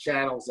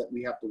 channels that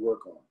we have to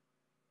work on.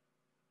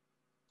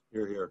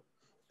 Hear, hear.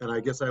 And I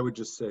guess I would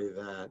just say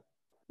that,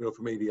 you know,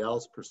 from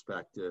ADL's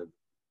perspective,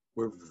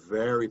 we're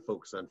very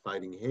focused on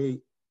fighting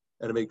hate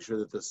and to make sure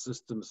that the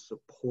system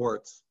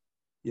supports,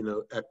 you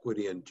know,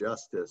 equity and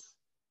justice.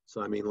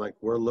 So, I mean, like,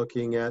 we're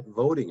looking at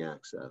voting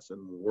access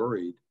and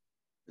worried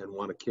and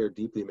want to care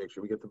deeply, make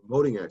sure we get the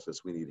voting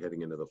access we need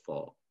heading into the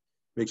fall.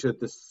 Make sure that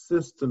the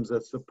systems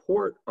that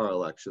support our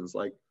elections,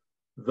 like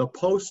the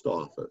post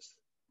office,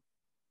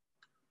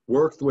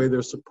 work the way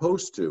they're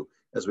supposed to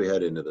as we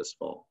head into this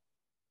fall.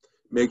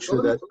 Make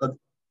sure that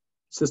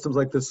systems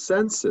like the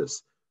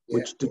census,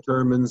 which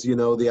determines, you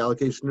know, the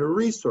allocation of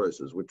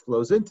resources, which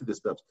flows into this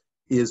stuff,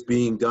 is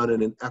being done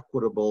in an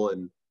equitable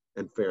and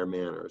fair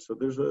manner. So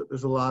there's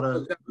a lot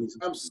of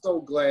reasons. I'm so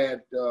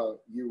glad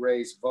you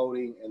raised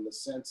voting and the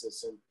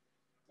census, and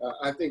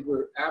I think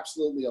we're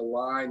absolutely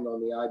aligned on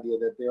the idea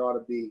that there ought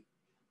to be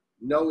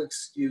no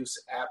excuse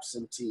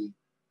absentee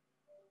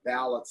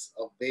ballots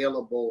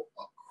available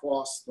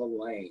across the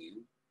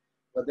land.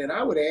 But then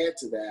I would add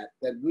to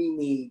that we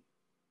need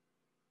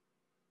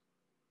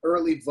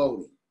early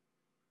voting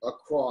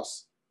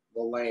across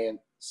the land,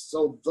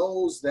 so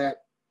those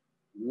that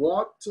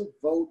want to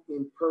vote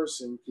in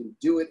person can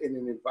do it in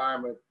an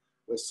environment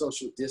where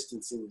social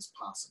distancing is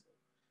possible.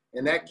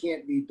 And that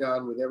can't be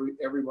done with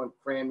everyone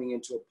cramming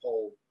into a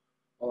poll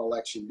on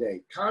election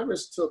day.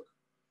 Congress took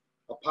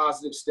a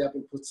positive step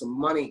and put some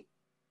money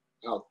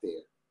out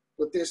there,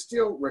 but there's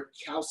still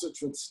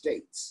recalcitrant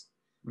states.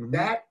 Mm-hmm.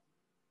 That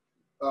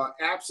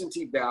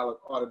absentee ballot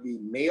ought to be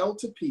mailed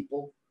to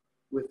people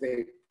with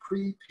a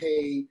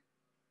prepaid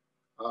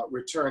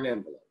return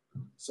envelope,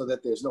 so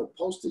that there's no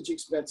postage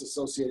expense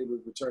associated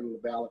with returning the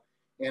ballot.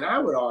 And I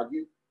would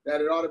argue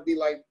that it ought to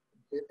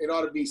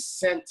be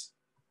sent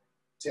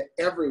to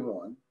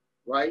everyone,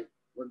 right?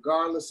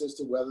 Regardless as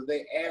to whether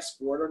they ask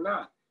for it or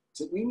not.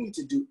 So we need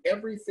to do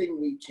everything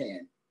we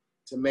can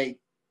to make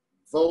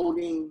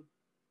voting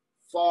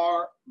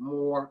far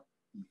more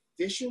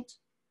efficient,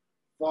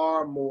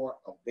 far more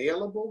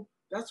available.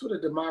 That's what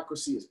a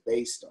democracy is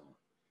based on.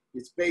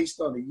 It's based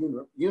on the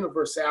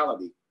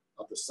universality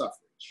of the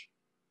suffrage.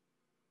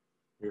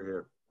 Hear,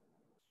 hear.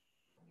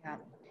 Yeah,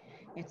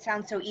 it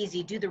sounds so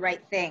easy. Do the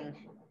right thing,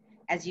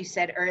 as you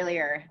said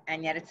earlier,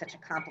 and yet it's such a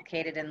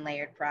complicated and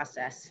layered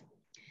process.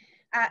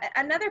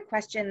 Another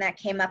question that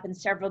came up in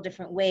several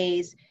different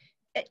ways.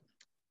 Do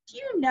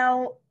you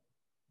know,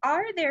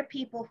 are there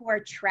people who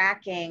are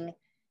tracking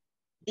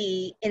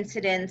the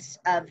incidence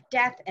of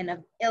death and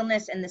of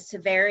illness and the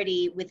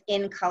severity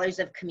within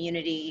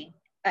communities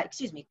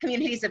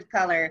of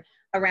color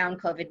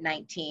around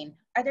COVID-19?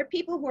 Are there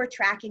people who are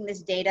tracking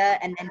this data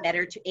and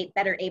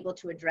better able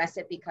to address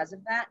it because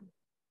of that?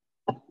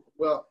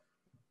 Well,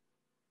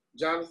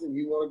 Jonathan,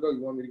 you want to go?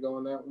 You want me to go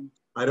on that one?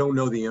 I don't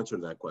know the answer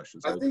to that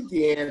question. So. I think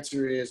the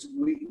answer is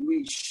we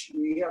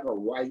have a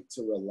right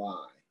to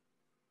rely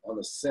on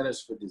the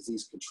Centers for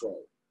Disease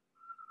Control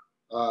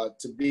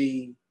to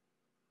be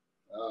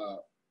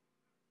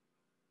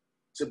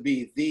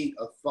the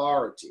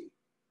authority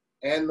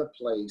and the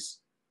place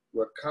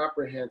where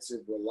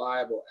comprehensive,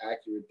 reliable,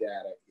 accurate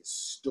data is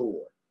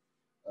stored.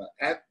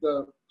 At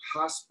the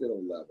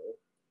hospital level,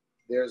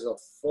 there's a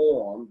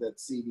form that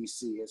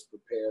CDC has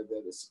prepared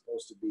that is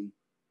supposed to be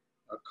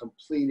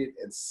completed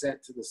and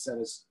sent to the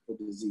Centers for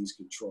Disease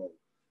Control,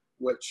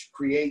 which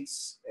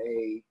creates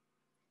a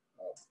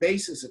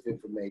basis of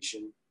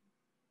information.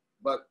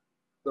 But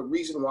the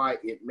reason why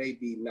it may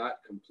be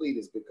not complete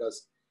is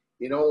because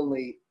it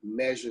only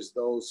measures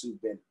those who've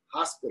been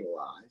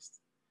hospitalized,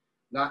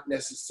 not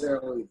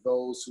necessarily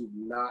those who've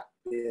not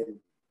been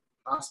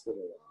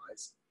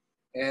hospitalized.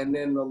 And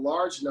then the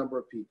large number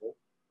of people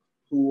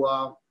who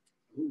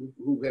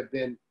have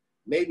been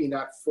maybe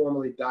not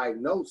formally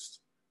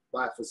diagnosed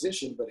by a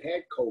physician, but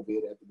had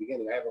COVID at the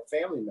beginning. I have a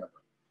family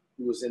member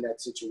who was in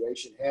that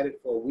situation, had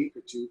it for a week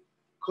or two,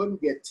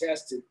 couldn't get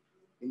tested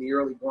in the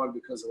early going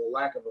because of a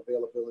lack of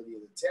availability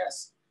of the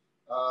tests,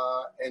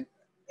 and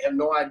have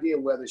no idea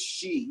whether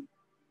she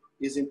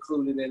is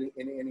included in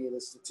any of the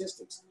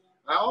statistics.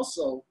 I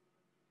also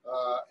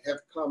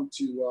have come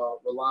to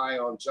rely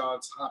on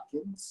Johns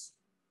Hopkins.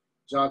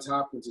 Johns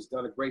Hopkins has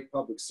done a great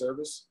public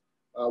service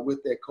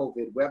with their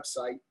COVID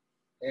website.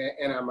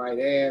 And I might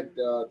add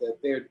that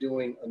they're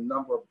doing a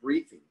number of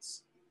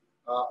briefings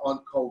on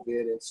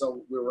COVID. And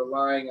so we're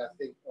relying, I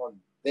think, on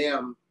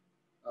them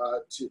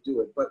to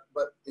do it. But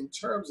in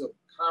terms of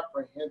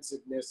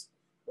comprehensiveness,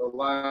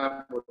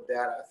 reliable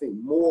data, I think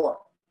more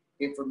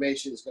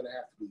information is going to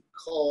have to be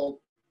culled.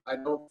 I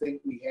don't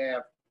think we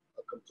have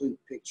a complete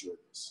picture of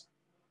this.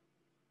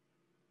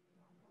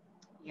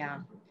 Yeah.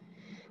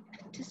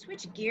 To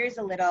switch gears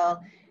a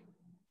little,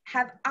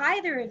 have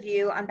either of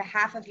you, on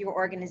behalf of your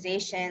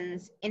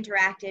organizations,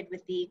 interacted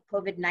with the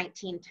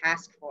COVID-19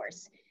 task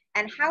force?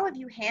 And how have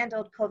you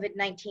handled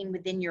COVID-19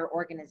 within your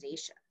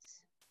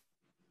organizations?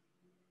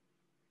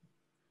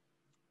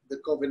 The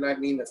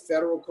COVID-19, the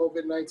federal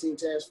COVID-19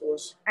 task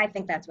force? I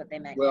think that's what they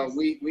meant. Well,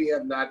 yes. we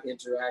have not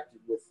interacted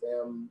with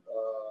them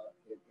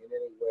in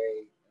any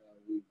way.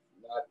 We've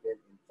not been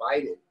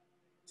invited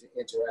to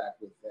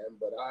interact with them,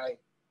 but I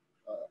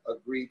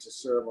agreed to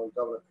serve on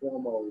Governor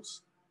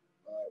Cuomo's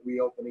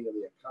reopening of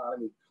the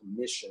Economy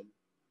Commission,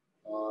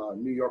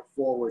 New York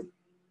Forward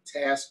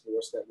task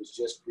force that was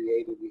just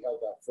created. We held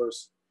our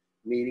first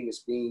meeting. It's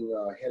being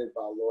headed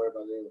by a lawyer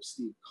by the name of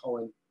Steve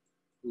Cohen,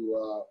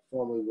 who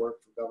formerly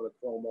worked for Governor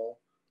Cuomo,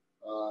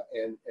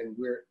 and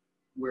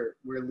we're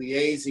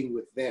liaising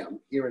with them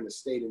here in the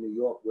state of New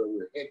York, where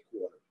we're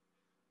headquartered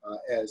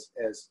as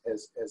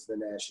the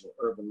National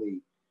Urban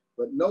League,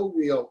 but no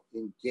real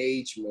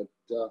engagement.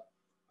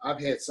 I've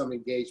had some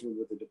engagement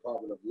with the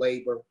Department of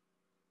Labor,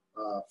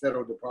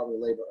 Federal Department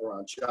of Labor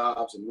around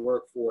jobs and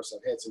workforce.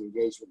 I've had some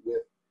engagement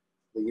with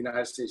the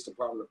United States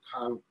Department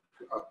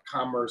of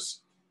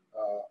Commerce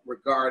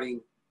regarding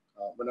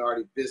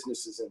minority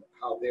businesses and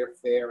how they're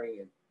faring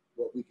and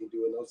what we can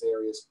do in those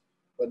areas,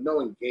 but no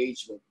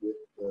engagement with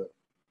the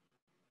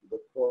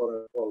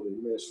quote unquote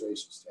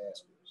administration's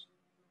task force.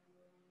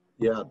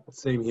 Yeah,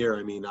 same here.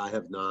 I mean, I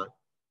have not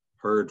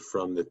heard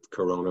from the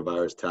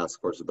coronavirus task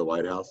force at the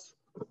White House.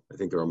 I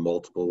think there are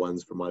multiple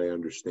ones from what I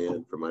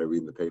understand, from what I read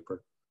in the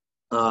paper.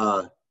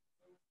 I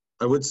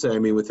would say, I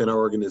mean, within our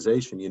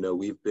organization, you know,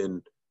 we've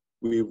been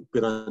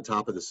on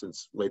top of this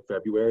since late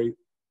February,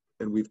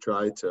 and we've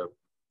tried to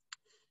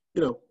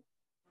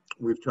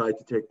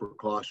take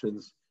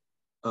precautions,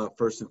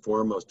 first and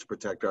foremost, to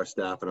protect our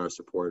staff and our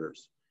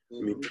supporters.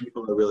 I mean,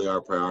 people are really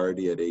our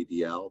priority at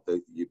ADL.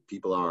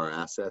 People are our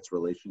assets,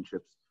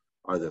 relationships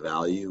are the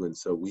value. And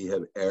so we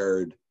have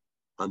erred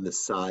on the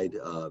side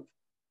of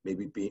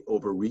maybe being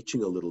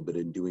overreaching a little bit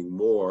and doing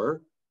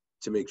more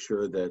to make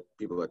sure that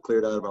people are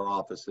cleared out of our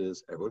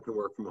offices, everyone can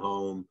work from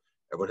home,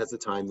 everyone has the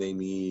time they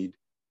need.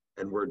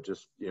 And we're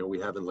just, you know, we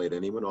haven't laid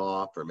anyone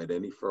off or made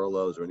any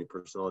furloughs or any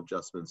personal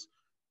adjustments.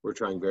 We're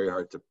trying very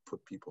hard to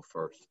put people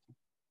first.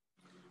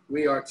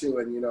 We are too,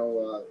 and you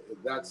know,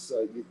 that's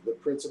the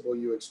principle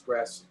you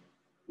expressed.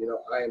 You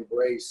know, I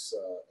embrace,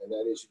 and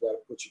that is, you got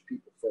to put your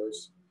people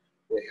first,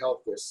 their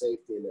health, their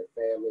safety, and their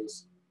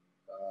families,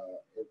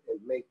 and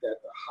make that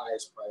the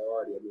highest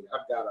priority. I mean,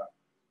 I've got a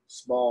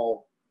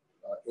small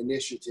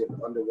initiative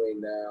underway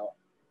now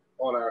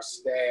on our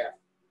staff,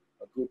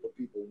 a group of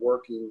people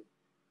working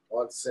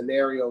on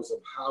scenarios of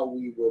how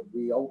we would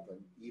reopen,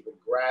 even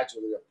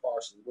gradually or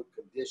partially, with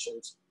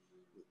conditions,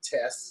 with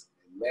tests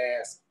and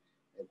masks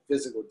and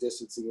physical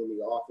distancing in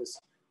the office.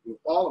 I mean,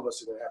 all of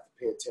us are going to have to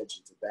pay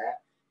attention to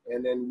that.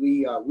 And then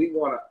we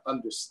want to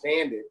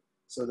understand it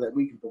so that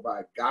we can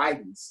provide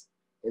guidance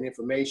and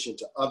information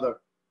to other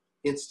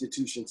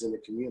institutions in the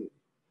community.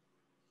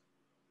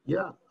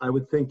 Yeah, I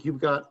would think you've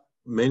got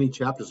many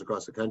chapters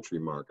across the country,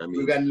 Mark. I mean,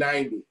 we've got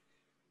 90.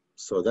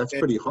 So that's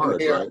pretty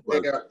hard, right?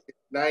 They are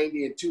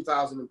 90 and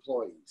 2,000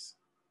 employees.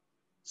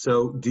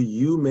 So do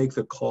you make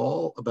the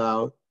call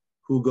about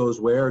who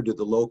goes where, or do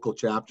the local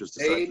chapters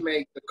decide? They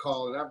make the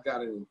call, and I've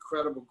got an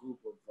incredible group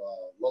of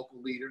local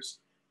leaders.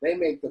 They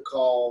make the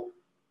call,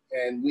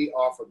 and we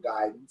offer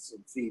guidance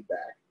and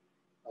feedback.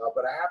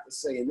 But I have to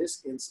say, in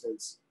this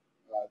instance,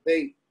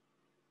 they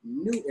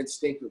knew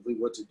instinctively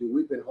what to do.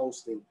 We've been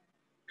hosting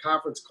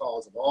conference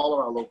calls of all of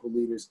our local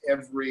leaders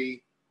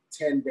every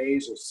 10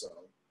 days or so.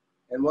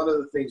 And one of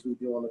the things we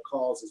do on the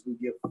calls is we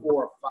give 4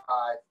 or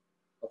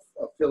 5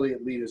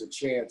 affiliate leaders a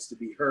chance to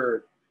be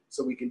heard,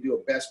 so we can do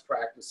a best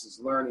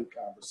practices learning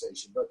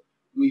conversation. But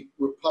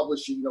we're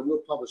publishing, you know,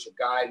 we'll publish a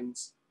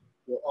guidance,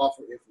 we'll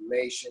offer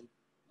information.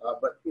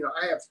 But, you know,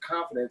 I have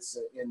confidence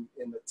in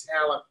the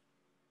talent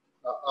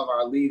of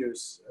our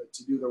leaders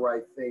to do the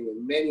right thing.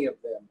 And many of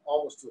them,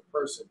 almost to a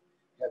person,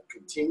 have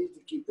continued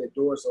to keep their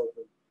doors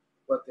open,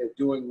 but they're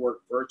doing work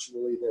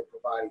virtually. They're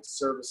providing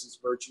services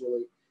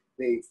virtually.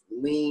 They've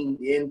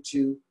leaned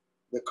into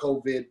the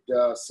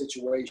COVID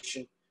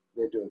situation.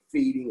 They're doing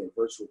feeding and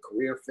virtual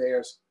career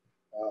fairs.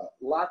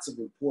 Lots of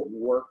important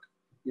work.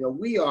 You know,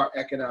 we are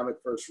economic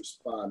first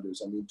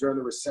responders. I mean, during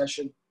the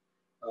recession,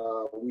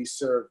 we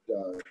served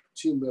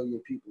 2 million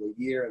people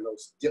a year in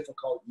those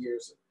difficult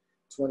years of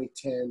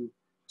 2010,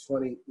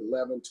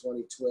 2011,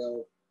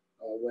 2012,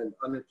 when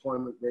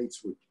unemployment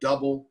rates were in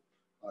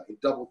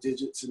double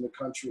digits in the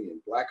country,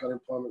 and Black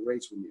unemployment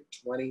rates were near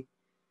 20.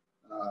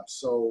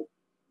 So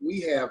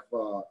we have,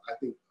 I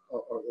think,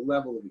 a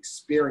level of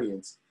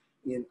experience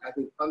in, I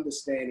think,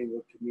 understanding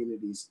what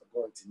communities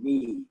are going to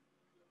need.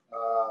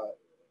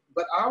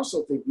 But I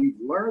also think we've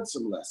learned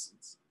some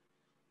lessons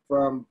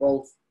from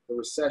both the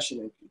recession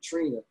and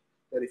Katrina,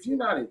 that if you're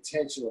not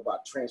intentional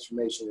about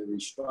transformation and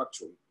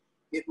restructuring,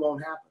 it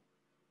won't happen.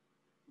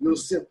 You'll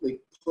simply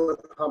put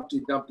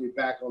Humpty Dumpty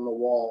back on the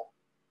wall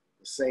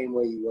the same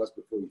way he was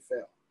before he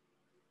fell.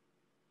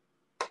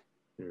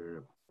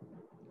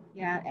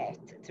 Yeah,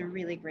 it's a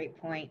really great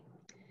point.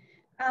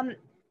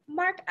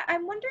 Marc,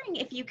 I'm wondering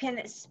if you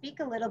can speak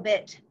a little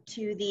bit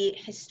to the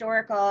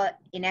historical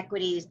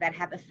inequities that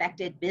have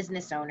affected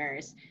business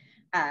owners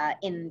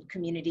in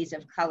communities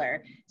of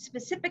color,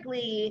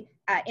 specifically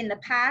in the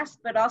past,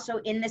 but also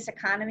in this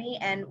economy,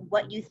 and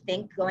what you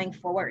think going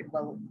forward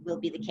will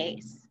be the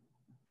case.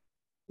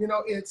 You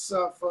know, it's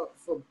for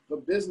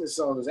business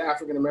owners,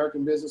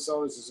 African-American business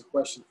owners, is a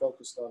question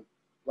focused on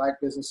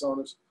Black business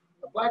owners.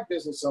 Black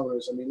business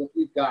owners, I mean, look,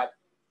 we've got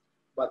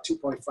about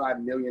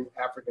 2.5 million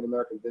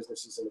African-American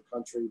businesses in the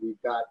country.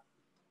 We've got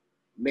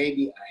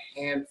maybe a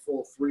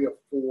handful, 3 or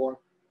 4,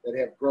 that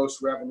have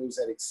gross revenues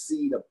that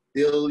exceed $1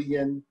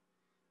 billion.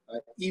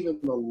 Even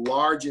the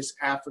largest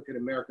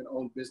African-American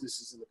owned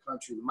businesses in the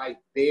country might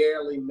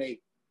barely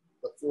make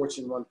the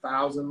Fortune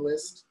 1000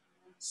 list.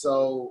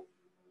 So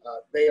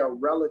they are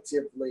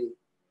relatively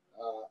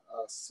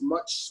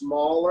much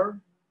smaller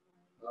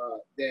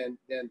than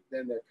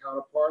their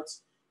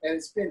counterparts. And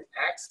it's been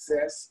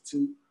access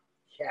to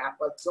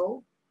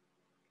capital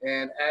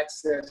and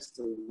access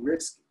to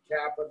risk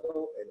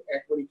capital and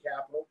equity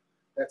capital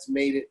that's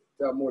made it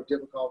more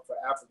difficult for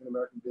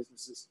African-American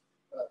businesses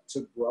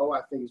to grow,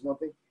 I think, is one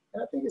thing.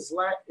 And I think it's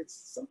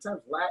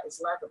sometimes lack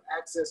of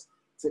access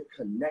to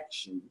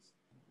connections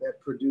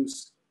that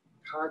produce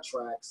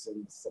contracts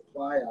and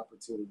supply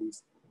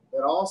opportunities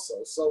that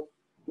also. So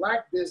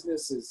Black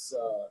businesses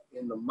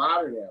in the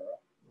modern era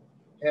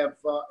have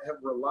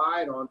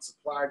relied on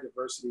supplier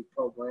diversity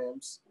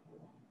programs,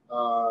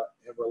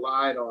 have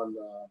relied on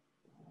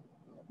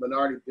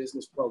minority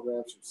business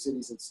programs from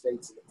cities and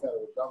states and the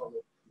federal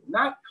government.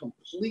 Not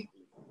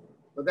completely,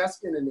 but that's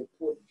been an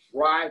important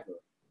driver,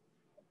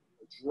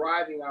 a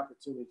driving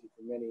opportunity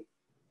for many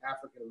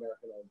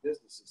African-American owned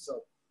businesses.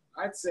 So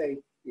I'd say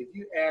if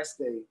you asked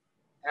a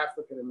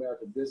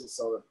African-American business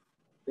owner,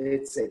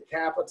 they'd say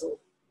capital,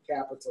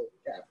 capital,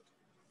 capital.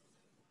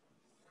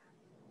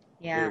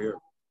 Yeah.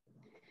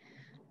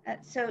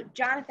 So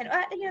Jonathan,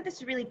 you know, this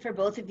is really for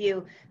both of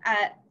you.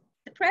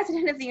 The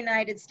President of the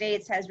United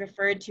States has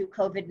referred to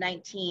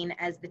COVID-19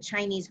 as the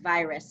Chinese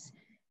virus.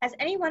 Has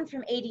anyone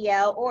from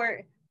ADL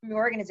or from your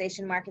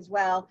organization, Marc, as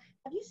well,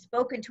 have you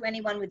spoken to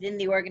anyone within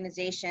the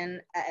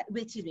organization,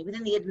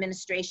 within the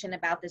administration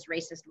about this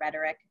racist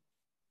rhetoric?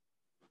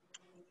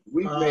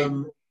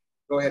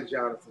 Go ahead,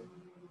 Jonathan.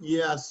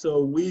 Yeah,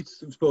 so we've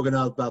spoken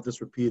out about this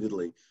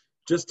repeatedly.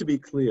 Just to be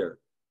clear,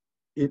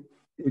 it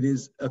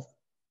is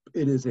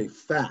a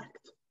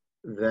fact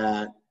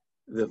that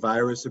the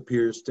virus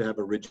appears to have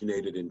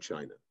originated in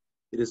China.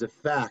 It is a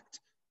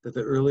fact that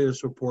the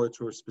earliest reports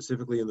were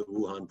specifically in the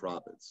Wuhan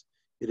province.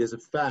 It is a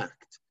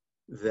fact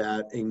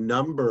that a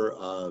number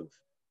of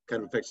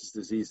kind of infectious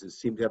diseases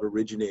seem to have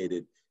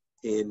originated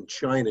in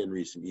China in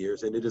recent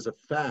years. And it is a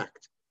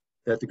fact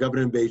that the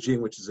government in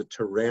Beijing, which is a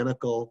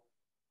tyrannical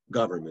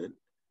government,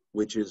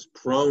 which is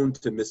prone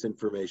to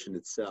misinformation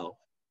itself,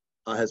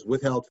 has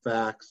withheld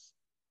facts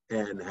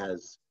and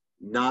has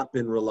not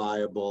been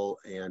reliable,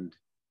 and,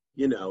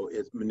 you know,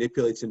 it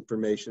manipulates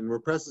information,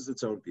 represses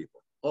its own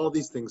people. All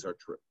these things are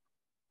true.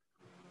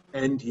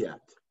 And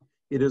yet,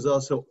 it is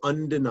also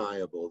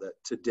undeniable that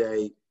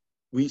today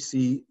we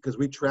see, because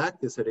we track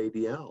this at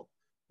ADL,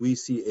 we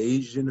see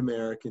Asian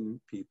American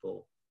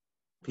people,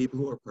 people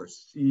who are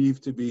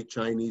perceived to be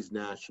Chinese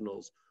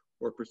nationals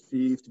or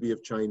perceived to be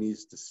of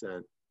Chinese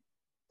descent,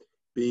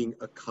 being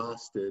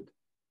accosted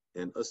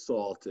and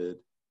assaulted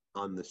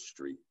on the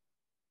street,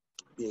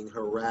 being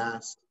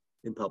harassed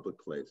in public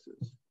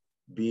places,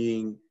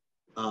 being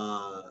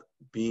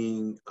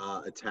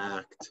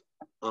attacked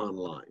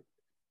online.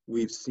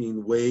 We've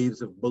seen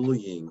waves of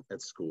bullying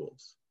at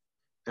schools.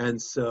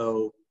 And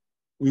so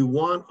we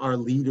want our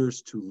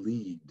leaders to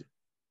lead.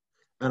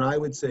 And I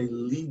would say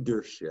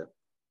leadership,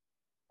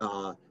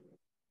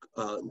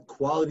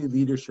 quality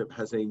leadership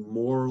has a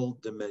moral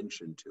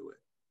dimension to it.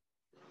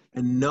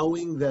 And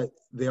knowing that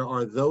there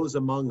are those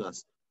among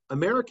us,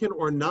 American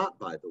or not,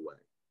 by the way,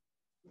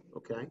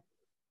 okay?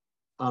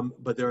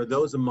 But there are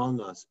those among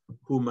us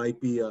who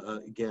might be,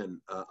 again,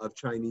 of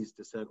Chinese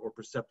descent or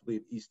perceptibly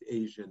of East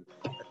Asian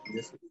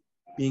ethnicity,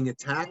 being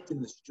attacked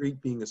in the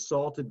street, being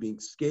assaulted, being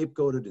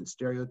scapegoated and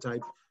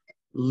stereotyped.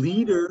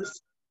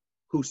 Leaders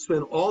who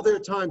spend all their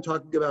time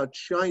talking about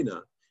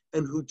China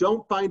and who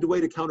don't find a way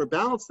to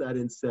counterbalance that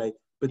and say,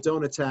 but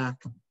don't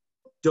attack,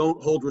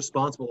 don't hold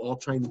responsible all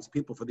Chinese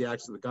people for the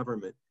actions of the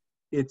government.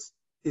 It's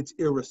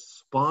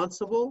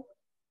irresponsible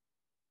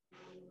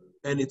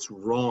and it's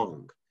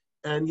wrong.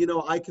 And, you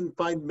know, I can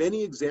find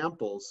many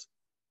examples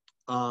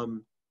of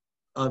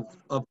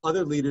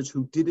other leaders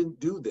who didn't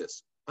do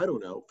this. I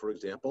don't know, for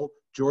example,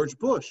 George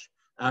Bush,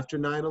 after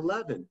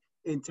 9/11,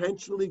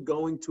 intentionally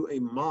going to a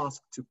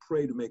mosque to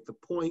pray to make the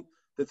point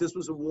that this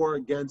was a war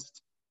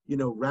against, you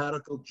know,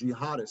 radical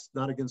jihadists,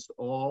 not against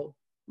all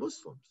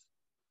Muslims.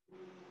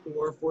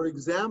 Or, for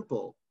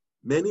example,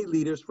 many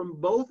leaders from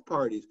both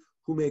parties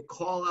who may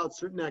call out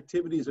certain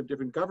activities of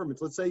different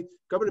governments. Let's say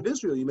government of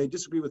Israel, you may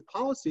disagree with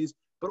policies,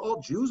 but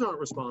all Jews aren't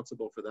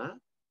responsible for that.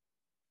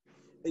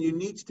 And you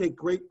need to take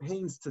great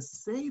pains to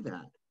say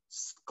that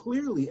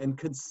clearly and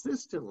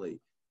consistently.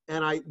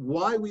 And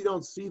why we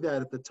don't see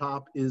that at the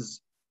top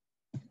is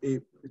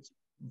it's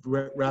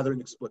rather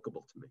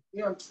inexplicable to me.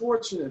 The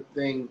unfortunate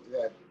thing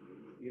that,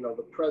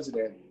 the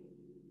president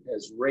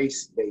has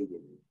race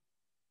baited.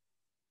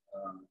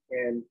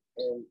 And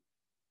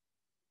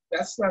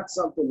that's not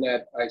something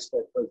that I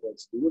expect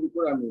presidents to do.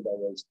 What do I mean by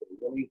race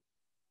baiting?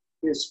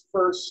 His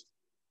first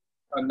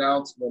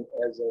announcement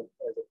as a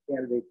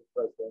candidate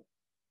for president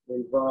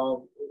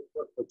involved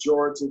a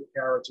pejorative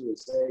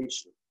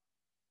characterization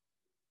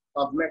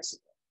of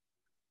Mexico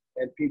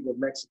and people of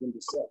Mexican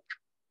descent.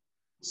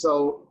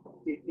 So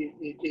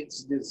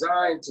it's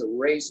designed to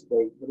race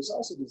bait, but it's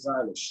also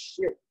designed to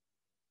shift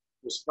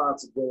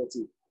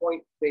responsibility,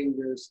 point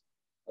fingers,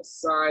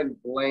 assign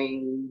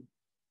blame.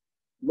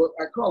 Look,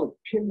 I call it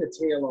pin the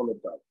tail on the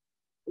dog.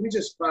 Let me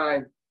just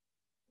find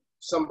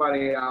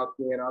somebody out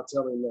there and I'll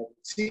tell them that,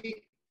 see,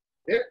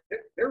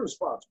 they're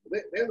responsible.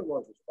 They're the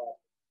ones responsible.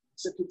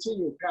 It's a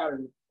continuing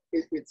pattern.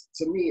 It's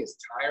to me, it's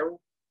tiring.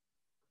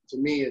 To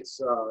me, it's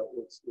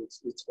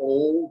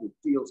old. It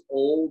feels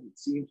old. It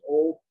seems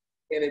old.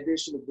 In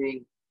addition to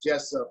being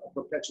just a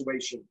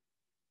perpetuation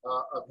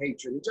of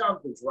hatred. And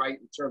Jonathan's right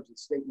in terms of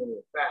statement of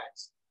the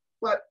facts.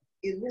 But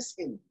in this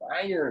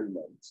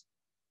environment,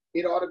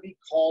 it ought to be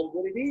called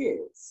what it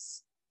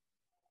is.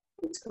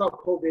 It's called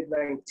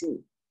COVID-19.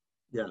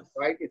 Yes.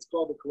 Right? It's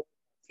called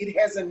it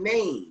has a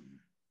name.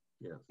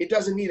 Yeah. It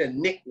doesn't need a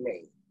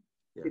nickname.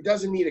 Yeah. It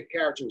doesn't need a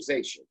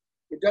characterization.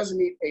 It doesn't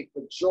need a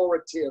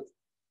pejorative,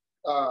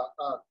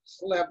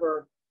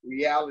 clever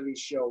reality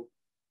show,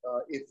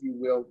 if you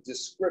will,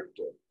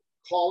 descriptor.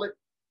 Call it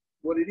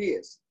what it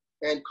is.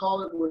 And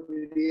call it what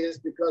it is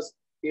because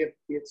if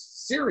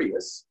it's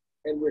serious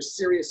and we're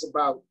serious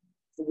about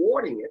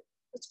thwarting it,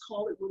 let's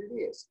call it what it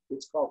is.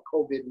 It's called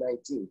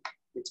COVID-19.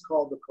 It's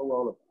called the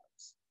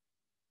coronavirus.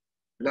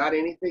 Not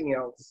anything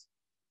else,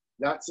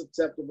 not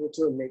susceptible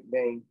to a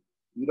nickname.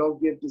 You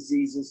don't give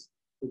diseases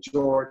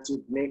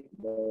pejorative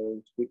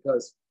nicknames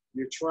because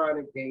you're trying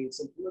to gain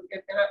some,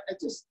 and I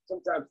just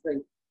sometimes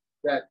think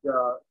that,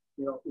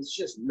 it's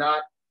just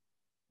not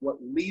what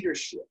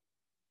leadership,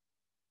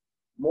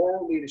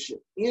 moral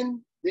leadership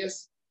in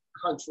this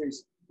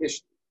country's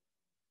history,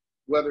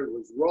 whether it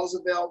was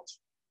Roosevelt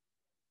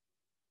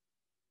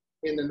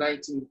in the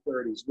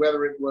 1930s,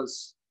 whether it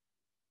was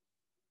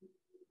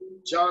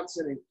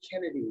Johnson and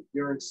Kennedy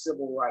during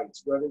civil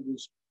rights, whether it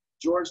was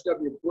George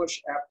W.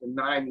 Bush after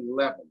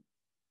 9/11.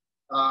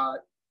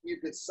 You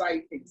could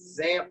cite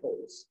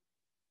examples,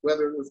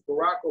 whether it was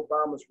Barack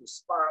Obama's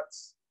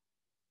response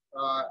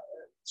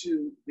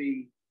to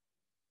the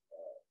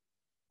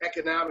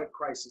economic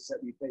crisis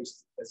that we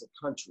faced as a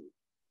country.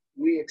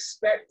 We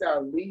expect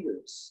our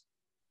leaders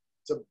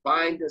to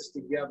bind us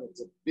together,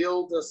 to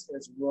build us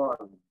as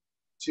one,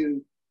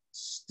 to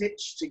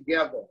stitch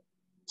together,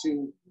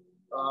 to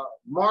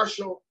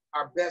marshal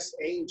our best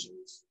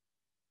angels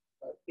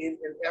in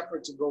an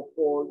effort to go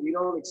forward. We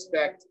don't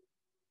expect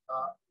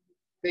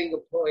finger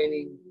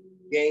pointing,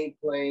 game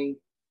playing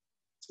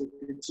to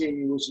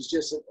continue, which is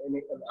just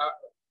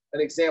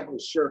an example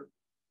of shirk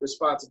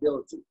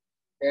responsibility.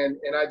 And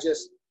I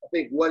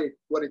think what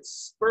it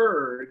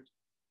spurred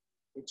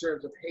in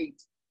terms of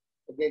hate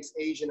against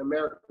Asian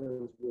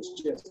Americans was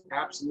just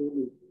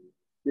absolutely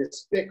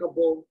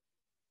despicable,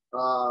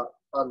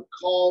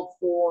 uncalled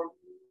for,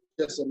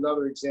 just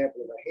another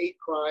example of a hate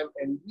crime.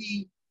 And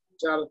we,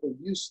 Jonathan,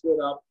 you stood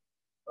up,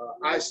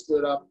 I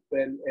stood up,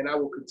 and I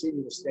will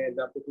continue to stand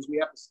up because we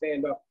have to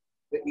stand up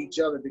to each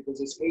other because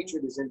this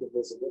hatred is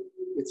indivisible.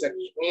 It's a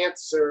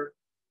cancer.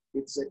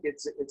 It's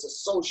a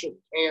social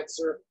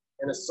cancer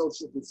and a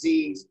social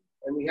disease,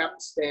 and we have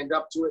to stand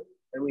up to it,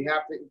 and we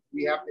have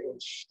to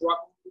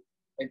instruct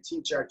and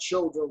teach our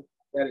children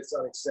that it's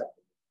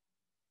unacceptable.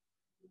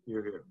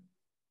 You're here.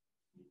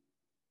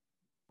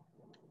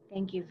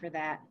 Thank you for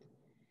that.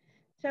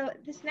 So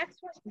this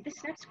next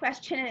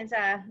question is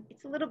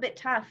it's a little bit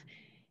tough.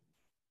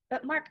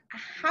 But Marc,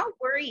 how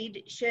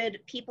worried should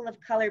people of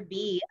color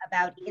be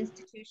about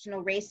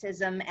institutional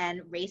racism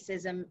and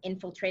racism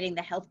infiltrating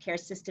the healthcare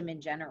system in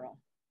general?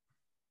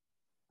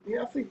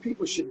 Yeah, I think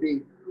people should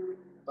be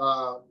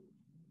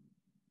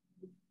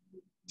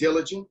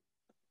diligent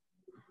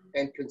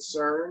and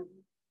concerned,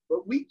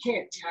 but we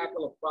can't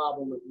tackle a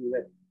problem if we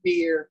let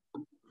fear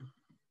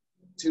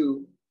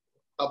to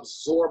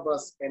absorb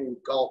us and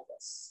engulf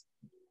us.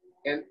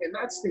 And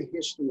that's the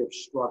history of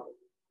struggle.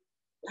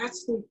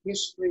 That's the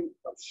history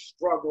of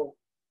struggle.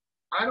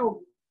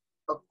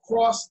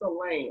 Across the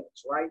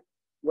lands, right?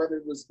 Whether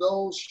it was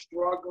those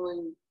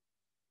struggling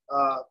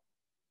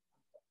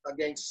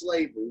against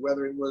slavery,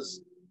 whether it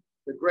was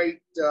the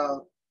great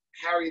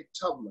Harriet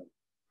Tubman,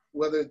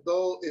 whether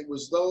it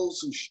was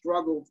those who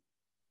struggled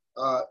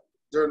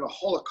during the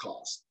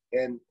Holocaust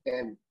and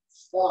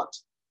fought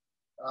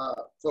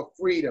for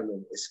freedom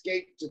and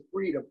escape to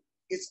freedom,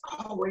 it's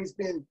always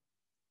been,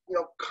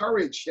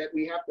 courage that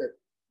we have to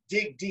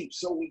dig deep.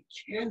 So we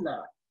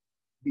cannot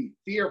be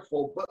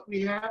fearful, but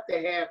we have to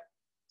have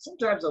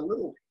sometimes a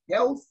little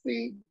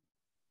healthy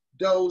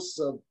dose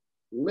of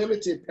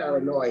limited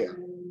paranoia,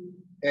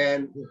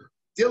 and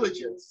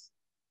diligence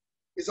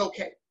is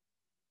okay,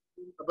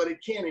 but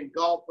it can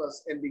engulf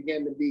us and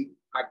begin to be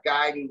our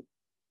guiding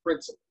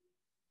principle.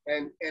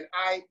 And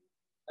I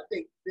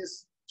think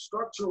this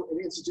structural and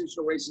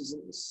institutional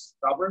racism is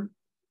stubborn.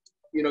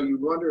 You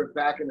wonder if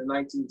back in the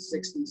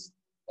 1960s,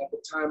 at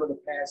the time of the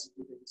passage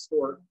of the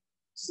historic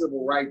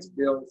civil rights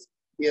bills,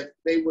 if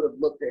they would have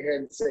looked ahead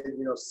and said,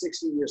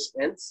 60 years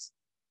hence,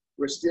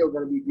 we're still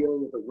going to be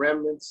dealing with the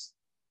remnants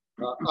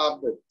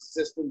of the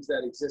systems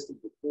that existed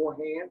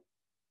beforehand.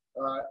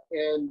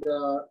 And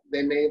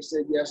they may have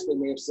said yes, they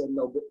may have said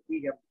no, but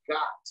we have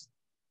got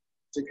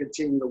to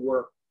continue to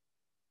work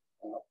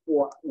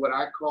for what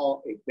I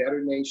call a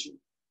better nation,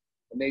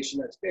 a nation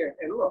that's fair.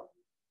 And look,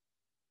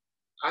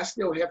 I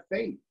still have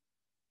faith.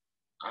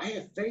 I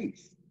have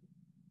faith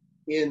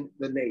in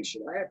the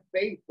nation. I have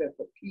faith that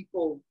the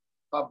people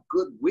of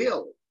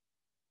goodwill,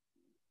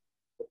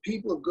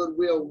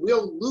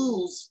 will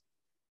lose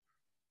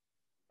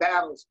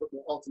battles, but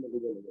will ultimately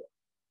win the war.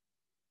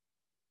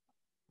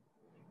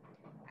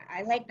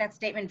 I like that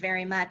statement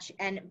very much.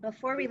 And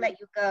before we let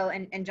you go,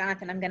 and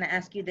Jonathan, I'm going to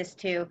ask you this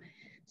too.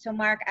 So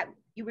Marc,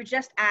 you were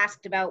just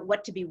asked about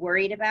what to be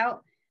worried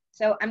about.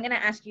 So I'm going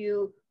to ask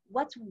you,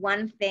 what's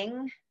one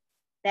thing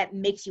that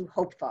makes you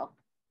hopeful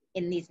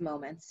in these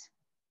moments?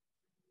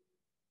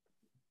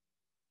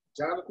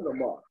 Jonathan or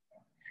Marc?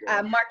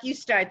 Marc, you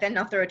start, then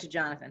I'll throw it to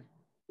Jonathan.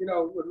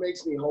 What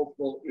makes me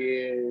hopeful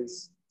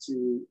is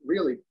to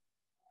really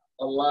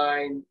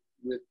align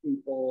with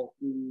people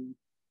who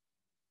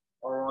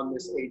are on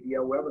this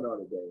ADL webinar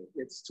today.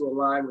 It's to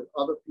align with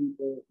other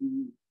people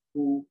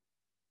who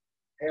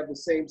have the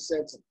same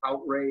sense of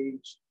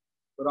outrage,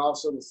 but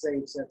also the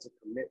same sense of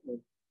commitment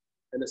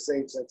and the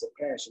same sense of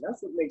passion.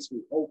 That's what makes me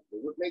hopeful.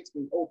 What makes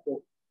me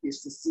hopeful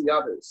is to see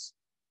others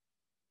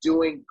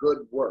doing good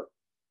work,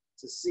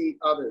 to see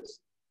others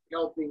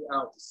helping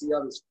out, to see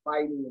others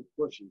fighting and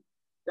pushing.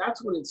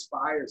 That's what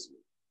inspires me,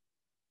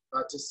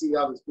 to see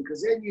others,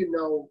 because then you're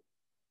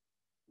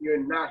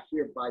not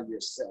here by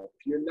yourself.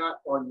 You're not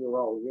on your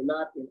own. You're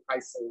not in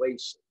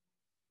isolation.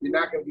 You're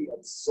not going to be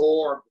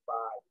absorbed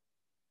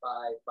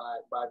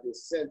by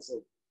this sense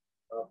of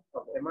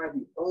am I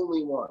the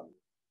only one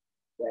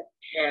that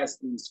has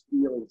these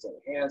feelings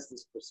and has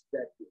this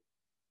perspective?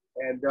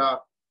 And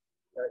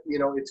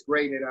it's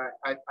great. And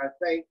I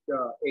thank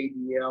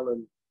ADL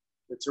and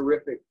the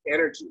terrific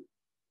energy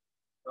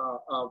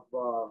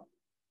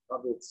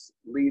of its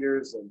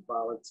leaders and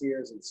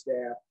volunteers and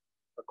staff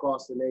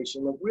across the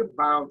nation. Look, we're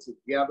bound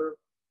together.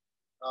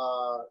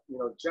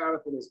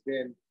 Jonathan has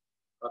been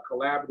a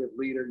collaborative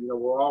leader.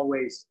 We're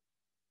always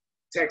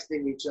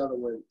texting each other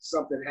when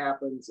something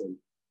happens, and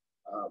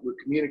we're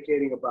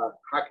communicating about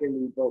how can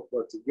we both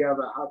work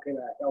together, how can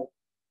I help,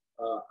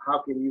 how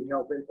can you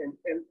help,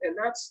 and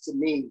that's, to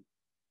me,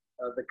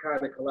 the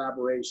kind of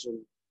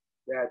collaboration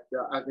that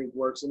I think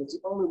works, and it's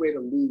the only way to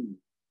lead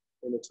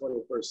in the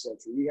 21st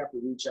century. We have to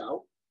reach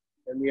out,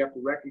 and we have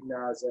to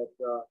recognize that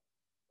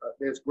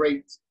there's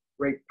great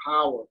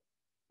power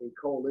in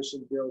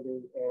coalition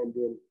building and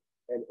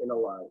in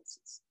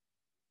alliances.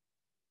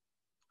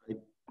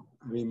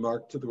 I mean,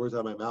 Marc took the words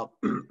out of my mouth.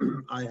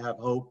 I have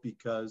hope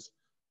because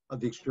of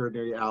the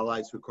extraordinary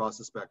allies who across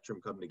the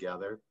spectrum come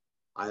together.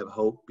 I have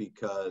hope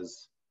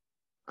because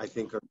I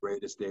think our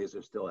greatest days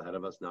are still ahead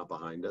of us, not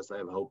behind us. I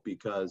have hope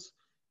because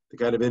the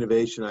kind of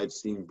innovation I've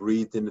seen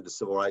breathed into the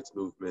civil rights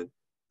movement,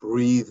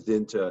 breathed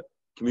into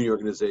community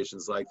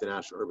organizations like the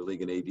National Urban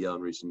League and ADL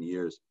in recent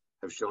years,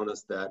 have shown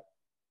us that,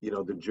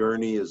 the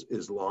journey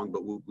is long,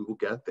 but we will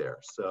get there.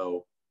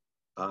 So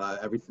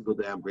every single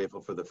day, I'm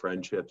grateful for the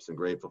friendships and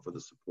grateful for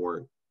the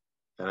support.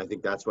 And I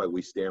think that's why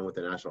we stand with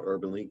the National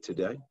Urban League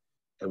today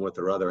and with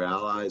our other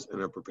allies,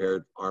 and are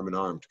prepared arm in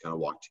arm to kind of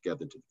walk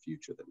together to the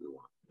future that we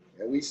want.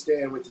 And we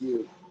stand with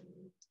you,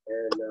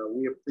 and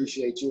we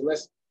appreciate you.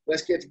 Let's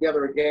get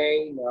together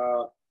again.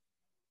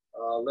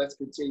 Let's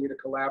continue to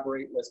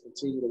collaborate. Let's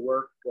continue to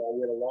work.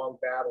 We're in a long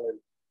battle, and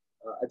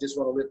I just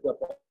want to lift up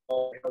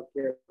all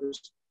healthcare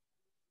workers,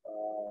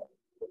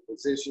 the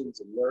physicians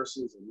and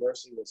nurses and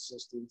nursing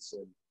assistants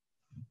and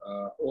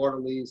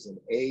orderlies and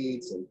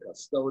aides and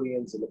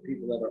custodians and the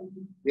people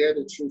they're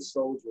the true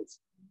soldiers.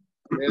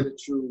 They're the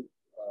true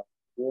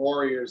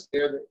warriors.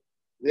 They're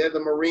the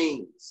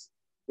Marines.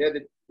 They're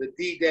the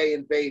D-Day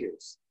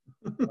invaders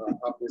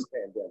of this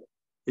pandemic.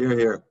 Hear,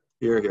 hear,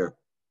 hear, hear.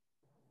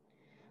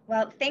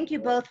 Well, thank you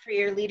both for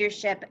your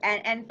leadership,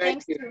 and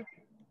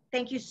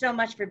thank you so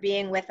much for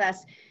being with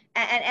us.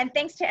 And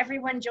thanks to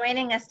everyone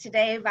joining us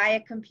today via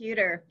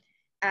computer.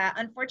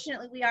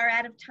 Unfortunately, we are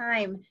out of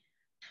time.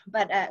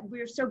 But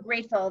we're so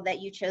grateful that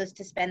you chose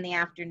to spend the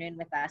afternoon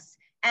with us.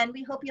 And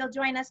we hope you'll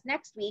join us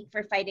next week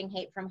for Fighting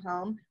Hate from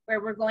Home, where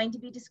we're going to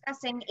be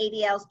discussing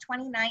ADL's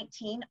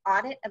 2019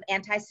 audit of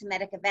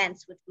anti-Semitic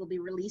events, which will be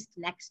released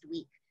next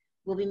week.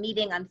 We'll be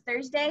meeting on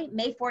Thursday,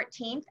 May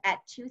 14th at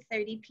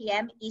 2:30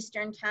 p.m.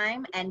 Eastern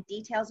Time, and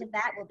details of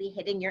that will be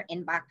hitting your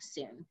inbox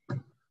soon.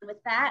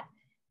 With that,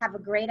 have a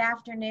great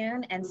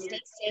afternoon and stay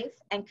safe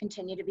and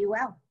continue to be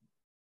well.